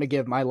on, I'm going to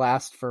give my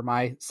last for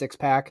my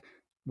 6-pack,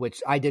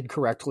 which I did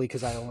correctly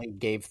because I only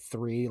gave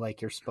 3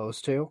 like you're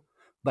supposed to.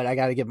 But I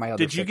got to give my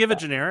other. Did you give a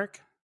generic?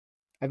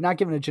 I've not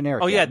given a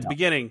generic. Oh yet, yeah, at the no.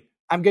 beginning.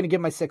 I'm going to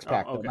give my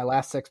 6-pack, Oh, okay. my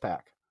last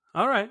 6-pack.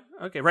 All right.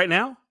 Okay. Right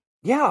now?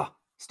 Yeah.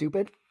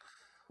 Stupid.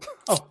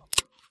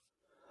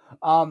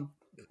 Oh.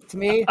 To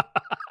me,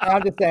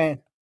 I'm just saying,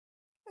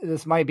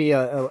 this might be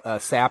a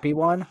sappy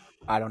one.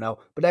 I don't know.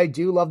 But I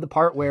do love the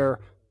part where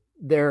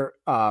they're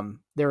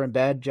in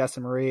bed. Jess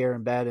and Marie are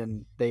in bed,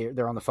 and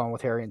they're on the phone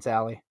with Harry and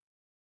Sally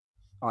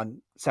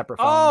on separate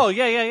phones. Oh,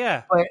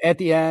 yeah. But at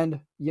the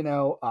end,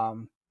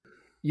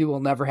 you will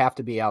never have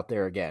to be out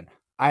there again.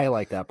 I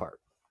like that part.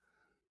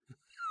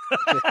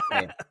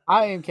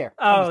 I didn't care.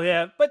 Oh,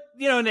 yeah. But,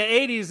 in the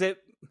 80s,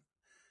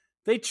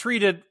 they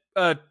treated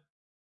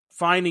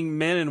finding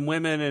men and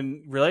women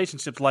and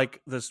relationships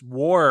like this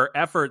war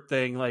effort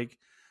thing. Like,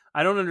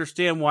 I don't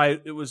understand why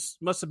it was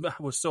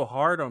so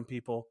hard on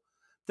people.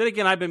 Then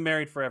again, I've been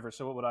married forever,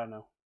 so what would I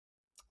know?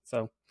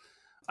 So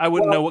I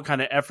wouldn't know what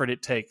kind of effort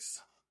it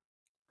takes.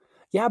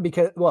 Yeah,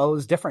 because, it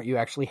was different. You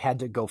actually had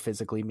to go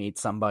physically meet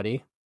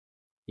somebody,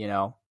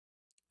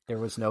 There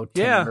was no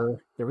Tinder. Yeah.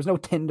 There was no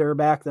Tinder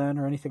back then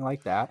or anything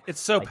like that. It's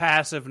so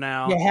passive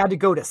now. You had to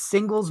go to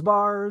singles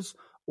bars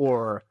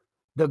or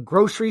the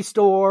grocery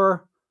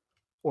store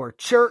or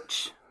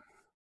church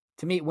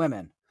to meet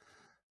women.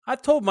 I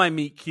told my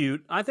meet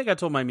cute. I think I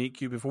told my meet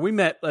cute before. We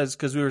met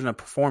because we were in a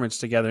performance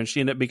together, and she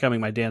ended up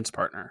becoming my dance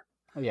partner.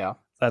 Yeah.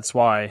 That's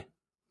why.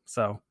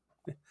 So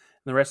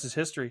the rest is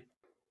history.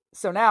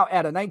 So now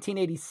at a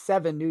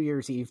 1987 New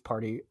Year's Eve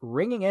party,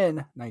 ringing in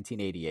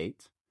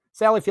 1988,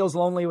 Sally feels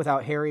lonely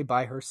without Harry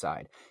by her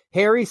side.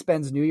 Harry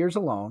spends New Year's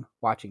alone,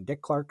 watching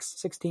Dick Clark's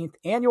 16th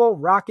annual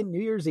Rockin' New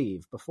Year's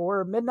Eve.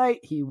 Before midnight,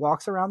 he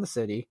walks around the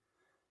city,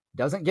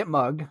 doesn't get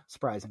mugged,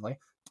 surprisingly.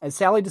 As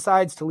Sally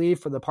decides to leave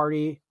for the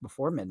party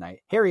before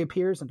midnight, Harry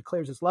appears and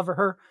declares his love for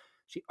her.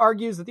 She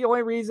argues that the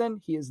only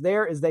reason he is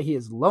there is that he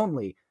is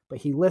lonely, but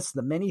he lists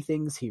the many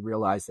things he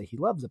realized that he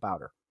loves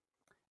about her.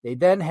 They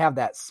then have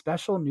that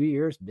special New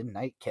Year's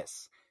midnight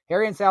kiss.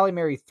 Harry and Sally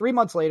marry 3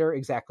 months later,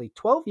 exactly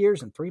 12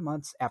 years and 3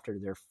 months after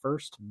their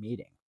first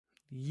meeting.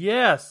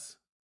 Yes.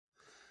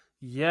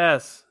 I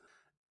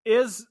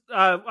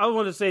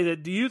want to say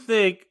that, do you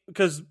think,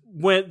 because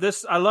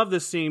I love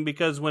this scene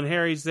because when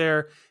Harry's there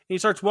and he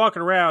starts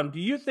walking around, do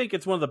you think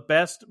it's one of the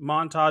best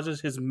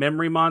montages, his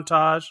memory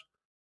montage?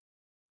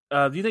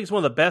 Do you think it's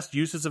one of the best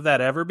uses of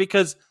that ever?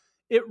 Because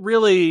it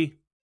really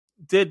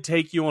did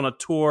take you on a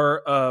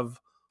tour of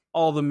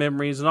all the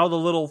memories and all the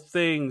little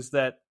things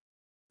that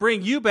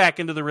bring you back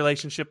into the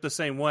relationship the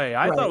same way.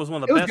 I thought it was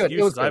one of the best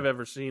uses I've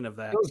ever seen of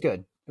that. It was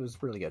good. It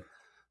was really good.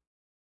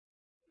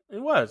 It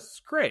was. It's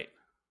great.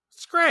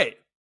 It's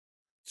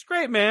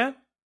great, man.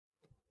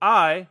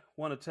 I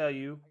want to tell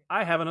you,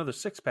 I have another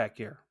 6-pack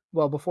here.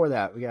 Well, before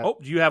that, we got... Oh,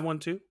 do you have one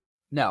too?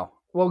 No.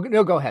 Well,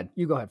 no, go ahead.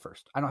 You go ahead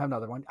first. I don't have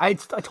another one. I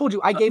told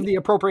you I gave the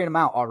appropriate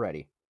amount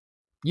already.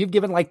 You've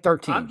given like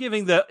 13. I'm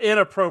giving the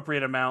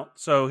inappropriate amount.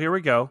 So here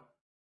we go.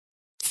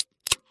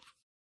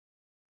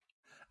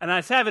 And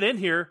I have it in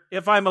here.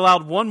 If I'm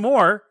allowed one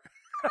more,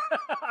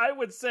 I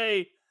would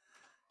say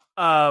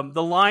the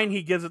line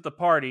he gives at the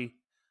party.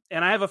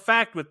 And I have a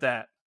fact with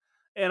that.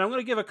 And I'm going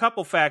to give a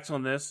couple facts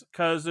on this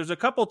because there's a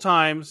couple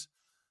times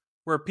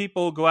where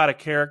people go out of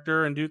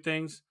character and do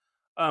things.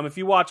 If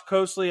you watch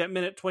closely at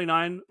minute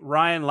 29,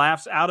 Ryan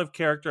laughs out of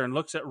character and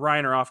looks at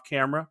Reiner off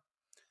camera.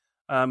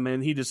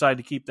 And he decided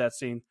to keep that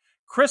scene.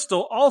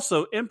 Crystal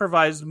also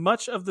improvised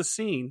much of the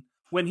scene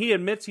when he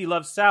admits he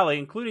loves Sally,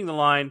 including the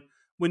line,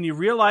 "When you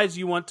realize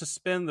you want to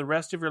spend the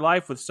rest of your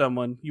life with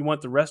someone, you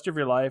want the rest of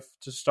your life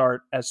to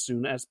start as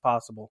soon as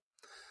possible."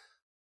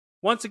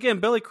 Once again,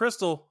 Billy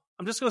Crystal,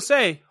 I'm just going to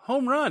say,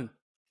 home run.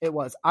 It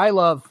was. I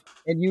love,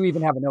 and you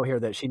even have a note here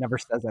that she never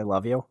says I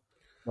love you.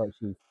 Like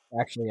she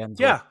actually ends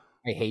with,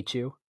 I hate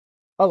you.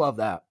 I love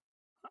that.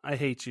 I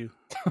hate you.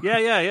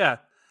 Yeah.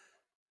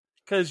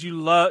 Because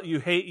you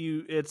hate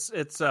you. She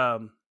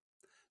doesn't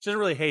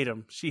really hate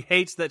him. She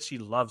hates that she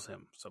loves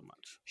him so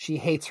much. She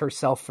hates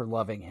herself for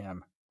loving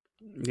him.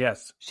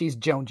 Yes. She's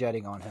Joan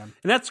Jetting on him.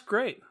 And that's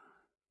great.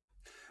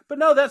 But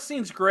no, that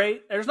scene's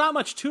great. There's not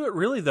much to it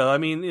really, though. I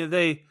mean,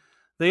 they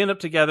end up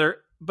together.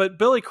 But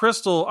Billy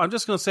Crystal, I'm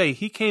just going to say,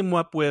 he came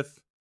up with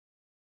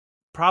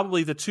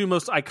probably the two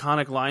most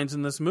iconic lines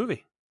in this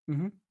movie.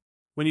 Mm-hmm.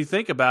 When you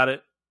think about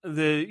it,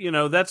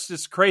 that's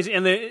just crazy.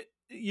 And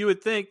you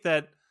would think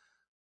that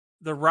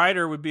the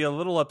writer would be a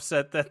little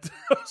upset that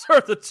those are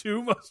the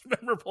two most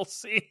memorable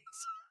scenes.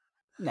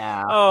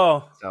 Nah.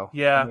 Oh, so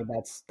yeah. I mean,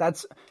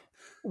 that's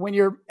when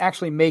you're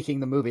actually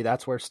making the movie.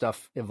 That's where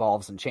stuff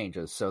evolves and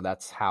changes. So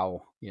that's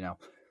how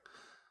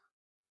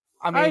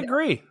I mean, I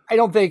agree. I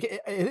don't think if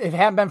it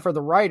hadn't been for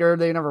the writer,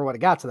 they never would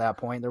have got to that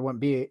point. There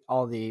wouldn't be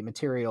all the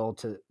material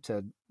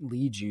to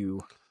lead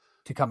you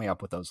to coming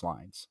up with those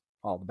lines,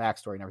 all the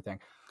backstory and everything.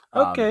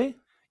 Okay.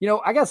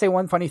 I gotta say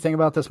one funny thing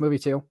about this movie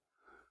too.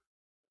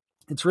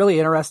 It's really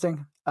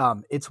interesting.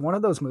 It's one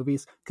of those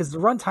movies because the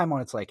runtime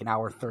on it's like an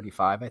hour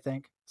 35, I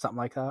think, something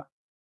like that.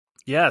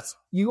 Yes.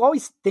 You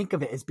always think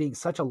of it as being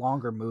such a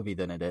longer movie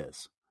than it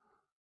is.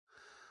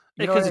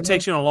 You know Because what I it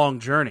takes mean? you on a long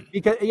journey.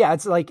 Because yeah,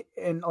 it's like,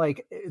 and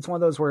like it's one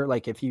of those where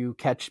like if you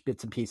catch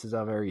bits and pieces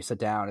of it, or you sit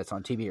down, it's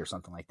on TV or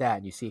something like that,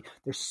 and you see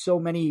there's so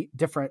many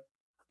different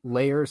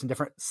layers and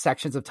different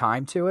sections of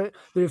time to it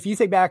that if you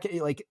think back,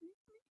 like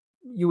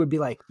you would be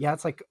like, yeah,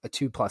 it's like a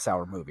 2+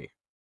 hour movie.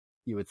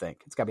 You would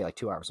think it's got to be like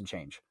 2 hours and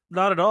change.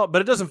 Not at all,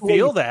 but it doesn't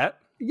feel that.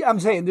 Yeah, I'm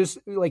saying there's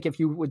like if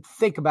you would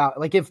think about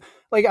like if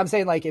like I'm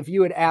saying like if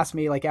you had asked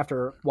me like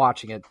after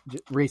watching it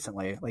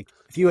recently, like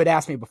if you had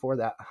asked me before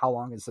that, how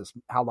long is this?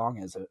 How long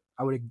is it?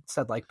 I would have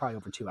said like probably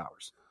over 2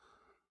 hours.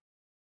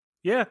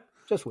 Yeah,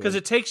 Just weird. because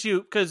it takes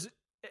you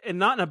and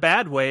not in a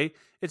bad way.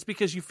 It's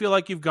because you feel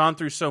like you've gone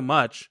through so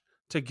much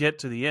to get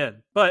to the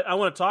end. But I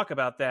want to talk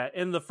about that.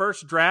 In the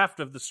first draft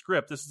of the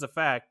script, this is a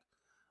fact.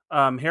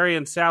 Harry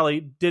and Sally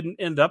didn't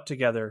end up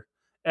together.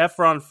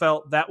 Efron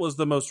felt that was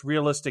the most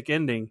realistic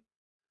ending.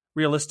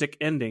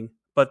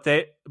 But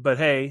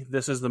hey,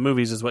 this is the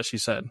movies, is what she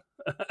said.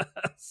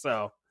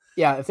 So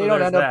yeah, if they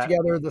don't end up that.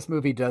 together, this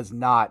movie does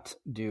not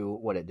do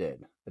what it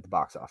did at the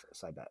box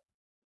office. I bet.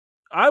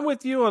 I'm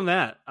with you on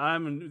that.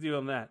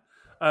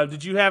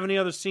 Did you have any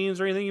other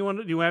scenes or anything you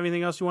wanted? Do you have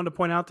anything else you wanted to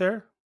point out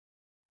there?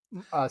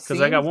 Because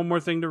I got one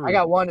more thing to read. I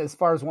got one as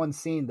far as one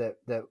scene that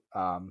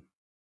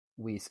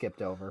we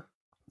skipped over,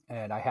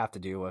 and I have to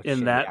do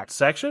in that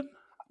section.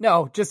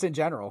 No, just in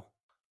general.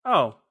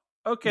 Oh,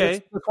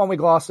 okay. This one we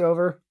glossed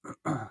over.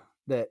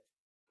 That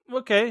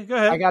okay. Go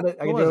ahead. I got it.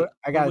 I do it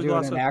in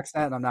an over?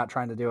 accent, and I'm not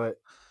trying to do it.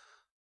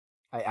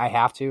 I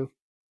have to.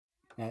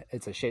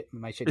 It's a shit.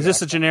 My shit. Is this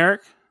accent. A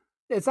generic?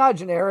 It's not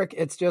generic.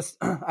 It's just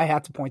I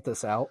have to point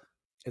this out.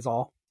 Is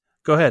all.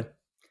 Go ahead.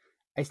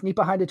 I sneak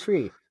behind a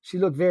tree. She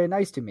looked very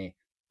nice to me.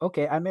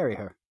 Okay, I marry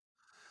her.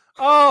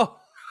 Oh,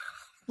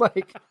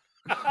 like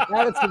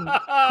that's some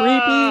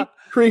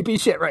creepy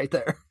shit right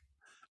there.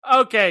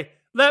 Okay,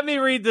 let me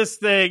read this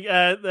thing.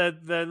 Let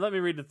me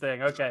read the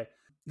thing. Okay.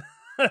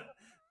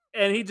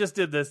 And he just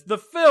did this. The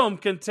film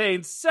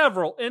contains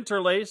several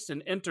interlaced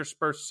and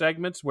interspersed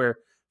segments where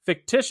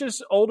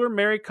fictitious older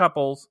married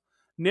couples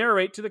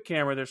narrate to the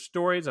camera their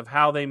stories of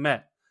how they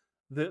met.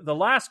 The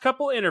last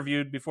couple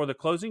interviewed before the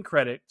closing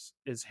credits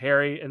is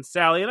Harry and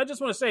Sally. And I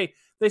just want to say,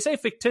 they say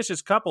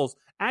fictitious couples.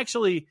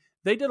 Actually,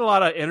 they did a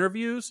lot of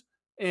interviews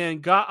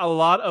and got a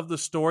lot of the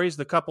stories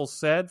the couples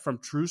said from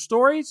true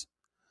stories.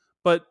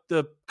 But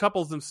the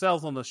couples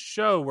themselves on the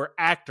show were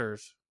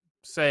actors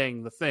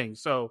saying the thing.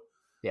 So,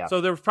 yeah. So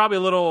there was probably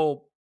a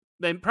little,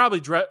 they probably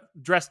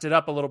dressed it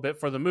up a little bit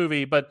for the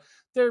movie, but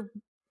they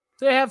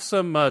have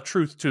some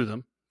truth to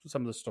them,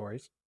 some of the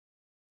stories.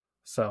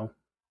 So.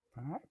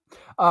 All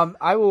right.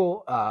 I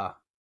will.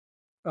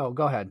 Oh,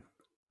 go ahead.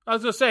 I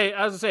was gonna say.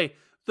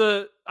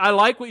 I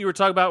like what you were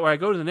talking about. Where I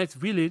go to the next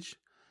village,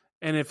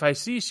 and if I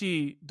see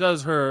she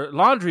does her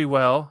laundry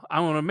well, I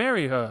want to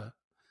marry her.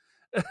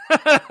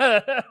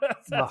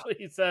 That's what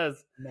he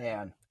says.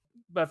 Man,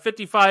 but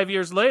 55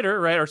 years later,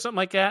 right, or something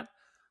like that.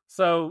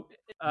 So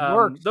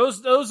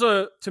those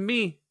are, to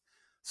me,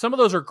 some of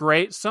those are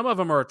great. Some of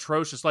them are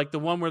atrocious. Like the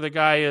one where the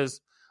guy is,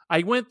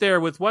 I went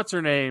there with what's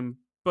her name,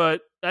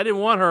 but I didn't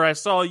want her. I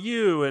saw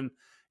you, and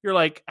you're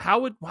like,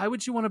 why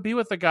would you want to be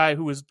with a guy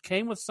who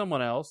came with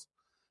someone else,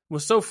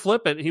 was so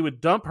flippant, he would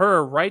dump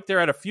her right there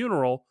at a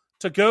funeral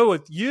to go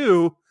with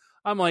you?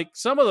 I'm like,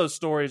 some of those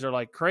stories are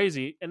like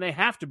crazy, and they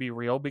have to be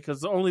real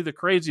because only the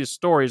craziest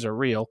stories are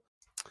real.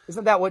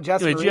 Isn't that what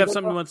Jess? Anyway, do you have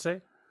something you want to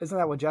say? Isn't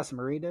that what Jess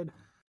Marie did?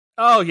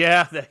 Oh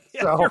yeah, so.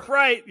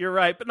 You're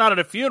right, but not at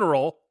a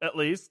funeral, at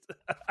least.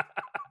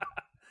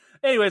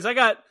 Anyways, I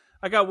got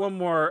one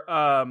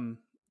more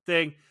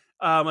thing.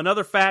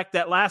 Another fact,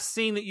 that last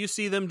scene that you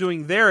see them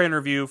doing their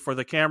interview for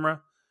the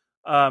camera,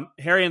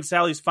 Harry and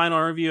Sally's final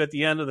interview at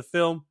the end of the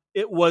film,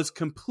 it was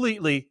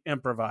completely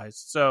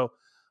improvised. So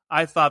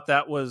I thought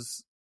that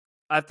was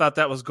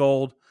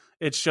gold.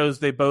 It shows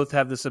they both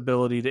have this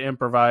ability to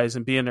improvise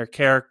and be in their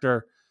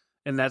character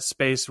in that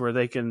space where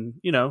they can,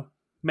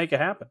 make it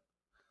happen.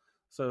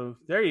 So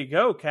there you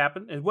go,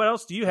 Captain. And what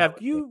else do you have?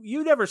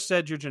 You never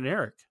said you're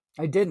generic.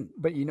 I didn't,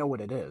 but you know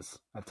what it is.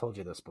 I've told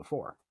you this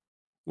before.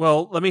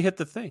 Well, let me hit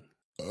the thing.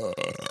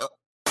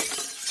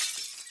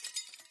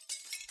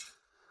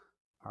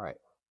 All right.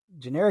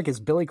 Generic is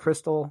Billy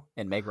Crystal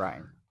and Meg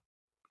Ryan.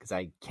 Because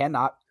I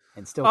cannot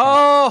and still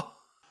cannot.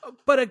 Oh,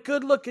 but a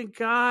good-looking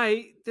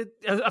guy,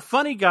 a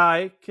funny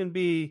guy can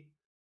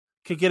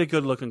get a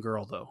good-looking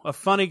girl, though. A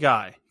funny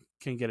guy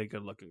can get a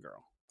good-looking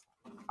girl.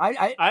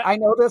 I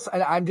know this,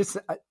 and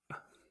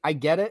I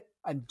get it.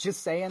 I'm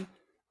just saying,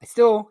 I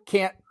still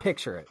can't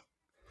picture it.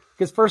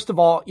 Because first of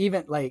all,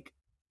 even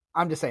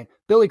I'm just saying,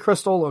 Billy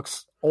Crystal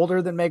looks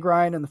older than Meg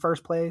Ryan in the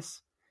first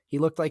place. He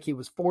looked like he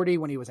was 40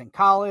 when he was in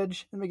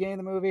college in the beginning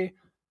of the movie.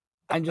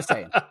 I'm just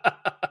saying.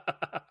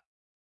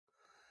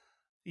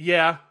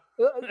 Yeah.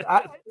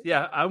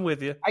 I'm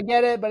with you. I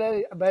get it,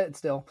 but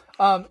still.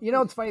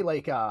 It's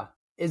funny,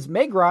 is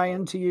Meg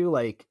Ryan to you,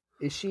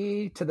 is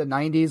she to the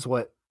 90s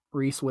what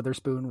Reese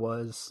Witherspoon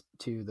was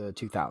to the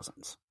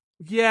 2000s?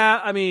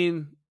 Yeah, I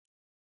mean,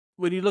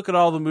 when you look at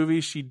all the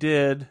movies she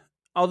did,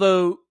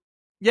 although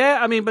Yeah,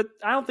 I mean, but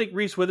I don't think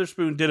Reese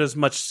Witherspoon did as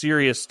much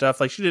serious stuff.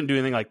 Like, she didn't do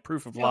anything like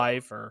Proof of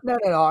Life or No.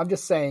 I'm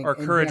just saying. or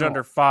Courage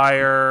Under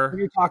Fire. When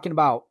you're talking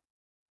about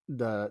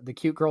the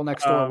cute girl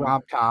next door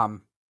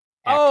rom-com.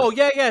 Oh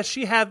yeah.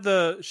 She had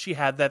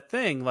that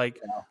thing like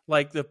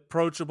the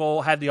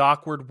approachable, had the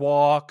awkward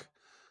walk.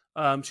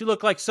 She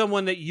looked like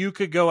someone that you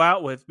could go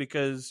out with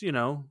because she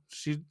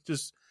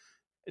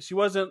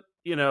wasn't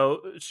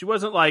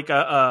like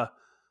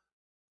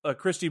a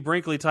Christy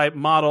Brinkley type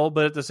model,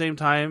 but at the same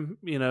time,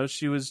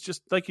 she was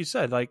just like you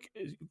said, like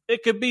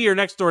it could be your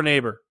next door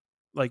neighbor,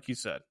 like you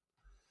said.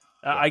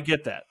 I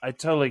get that. I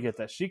totally get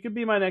that. She could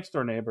be my next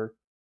door neighbor,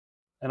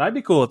 and I'd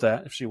be cool with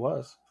that if she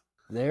was.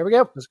 There we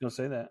go. Just gonna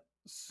say that.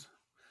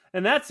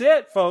 And that's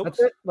it, folks.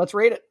 That's it. Let's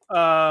rate it.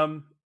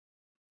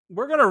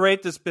 We're gonna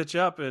rate this bitch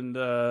up, and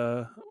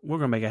we're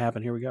gonna make it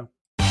happen. Here we go.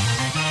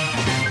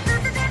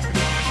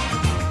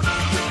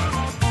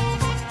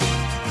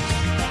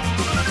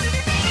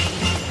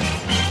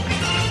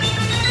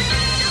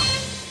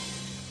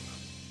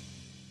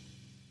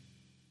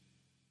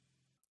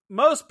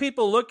 Most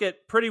people look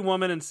at Pretty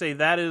Woman and say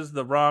that is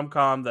the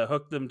rom-com that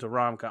hooked them to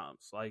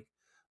rom-coms. Like,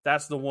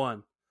 that's the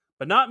one.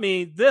 But not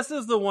me. This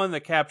is the one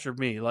that captured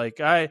me. Like,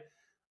 this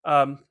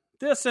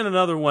and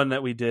another one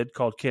that we did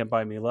called Can't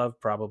Buy Me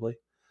Love, probably.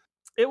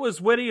 It was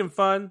witty and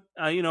fun.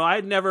 I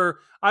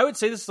would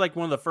say this is like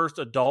one of the first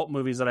adult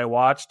movies that I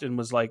watched and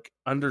was like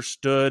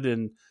understood.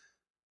 And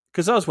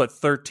because I was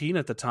 13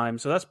 at the time.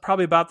 So that's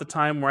probably about the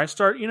time where I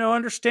start,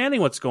 understanding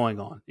what's going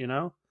on,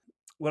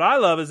 What I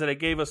love is that it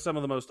gave us some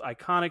of the most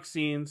iconic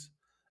scenes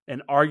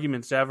and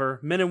arguments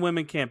ever. Men and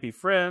women can't be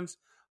friends,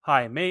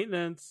 high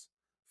maintenance,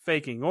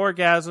 faking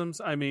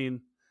orgasms. I mean,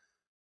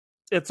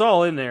 it's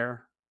all in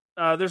there.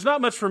 There's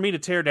not much for me to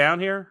tear down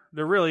here.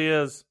 There really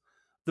is.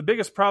 The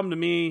biggest problem to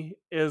me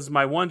is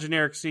my one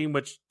generic scene,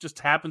 which just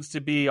happens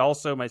to be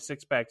also my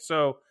six-pack.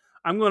 So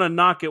I'm going to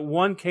knock it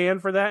 1 can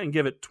for that and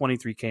give it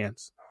 23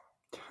 cans.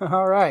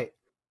 All right.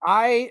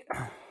 I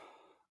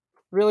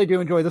really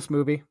do enjoy this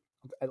movie.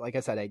 Like I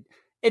said,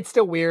 it's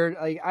still weird.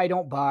 I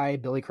don't buy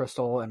Billy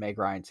Crystal and Meg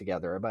Ryan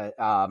together, but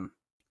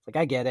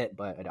I get it,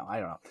 but I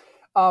don't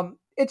know.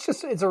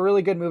 It's a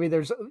really good movie.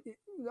 There's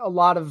a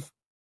lot of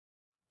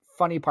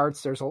funny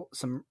parts. There's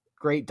some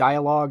great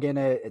dialogue in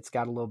it. It's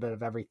got a little bit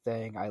of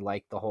everything. I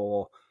like the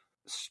whole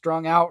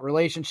strung out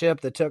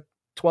relationship that took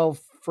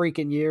 12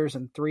 freaking years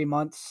and 3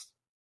 months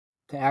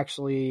to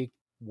actually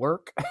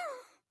work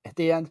at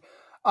the end.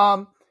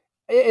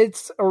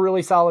 It's a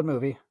really solid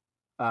movie.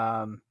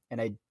 And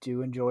I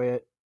do enjoy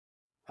it.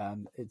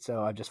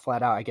 So I just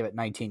flat out, I give it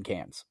 19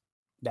 cans.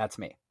 That's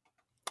me.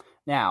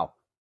 Now,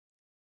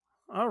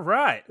 all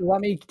right. Let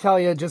me tell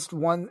you just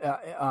one.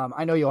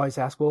 I know you always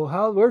ask,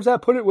 well, where's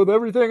that put it with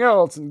everything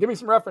else? And give me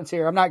some reference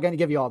here. I'm not going to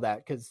give you all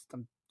that because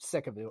I'm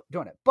sick of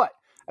doing it. But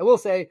I will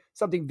say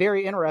something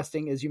very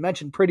interesting is you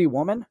mentioned Pretty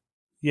Woman.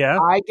 Yeah.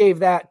 I gave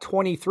that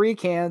 23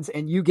 cans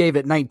and you gave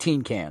it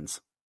 19 cans.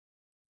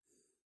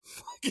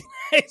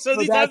 So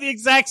these have the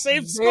exact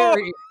same score.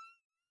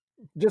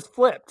 Just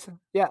flipped.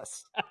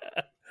 Yes.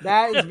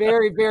 That is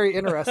very, very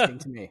interesting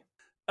to me.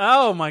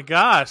 Oh my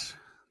gosh.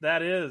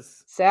 That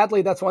is.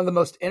 Sadly, that's one of the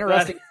most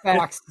interesting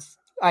facts,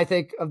 I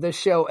think, of this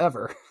show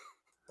ever.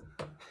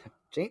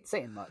 She ain't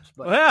saying much.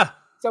 But yeah.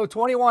 So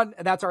 21,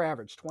 that's our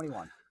average,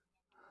 21.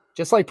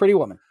 Just like Pretty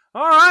Woman.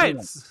 All right.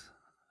 21.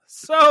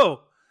 So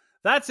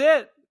that's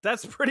it.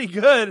 That's pretty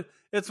good.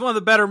 It's one of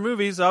the better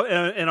movies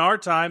in our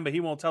time, but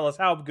he won't tell us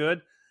how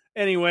good.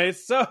 Anyway,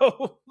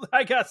 so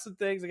I got some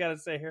things I got to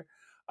say here.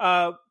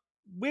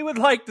 We would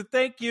like to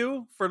thank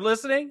you for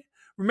listening.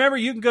 Remember,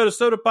 you can go to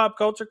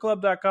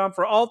sodapopcultureclub.com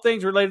for all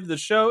things related to the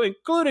show,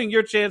 including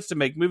your chance to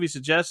make movie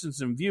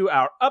suggestions and view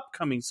our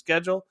upcoming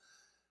schedule.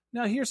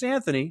 Now, here's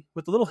Anthony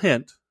with a little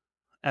hint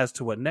as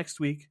to what next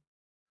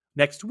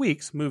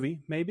week's movie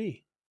may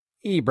be.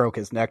 He broke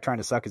his neck trying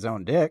to suck his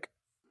own dick.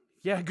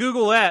 Yeah,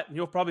 Google that, and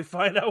you'll probably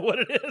find out what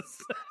it is.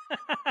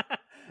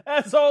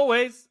 As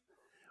always,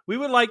 we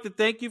would like to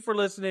thank you for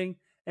listening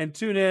and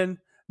tune in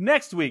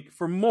next week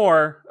for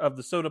more of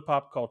the Soda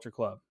Pop Culture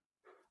Club.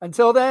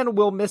 Until then,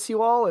 we'll miss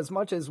you all as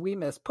much as we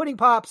miss pudding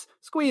pops,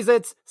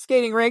 Squeeze-Its,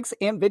 skating rinks,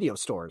 and video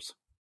stores.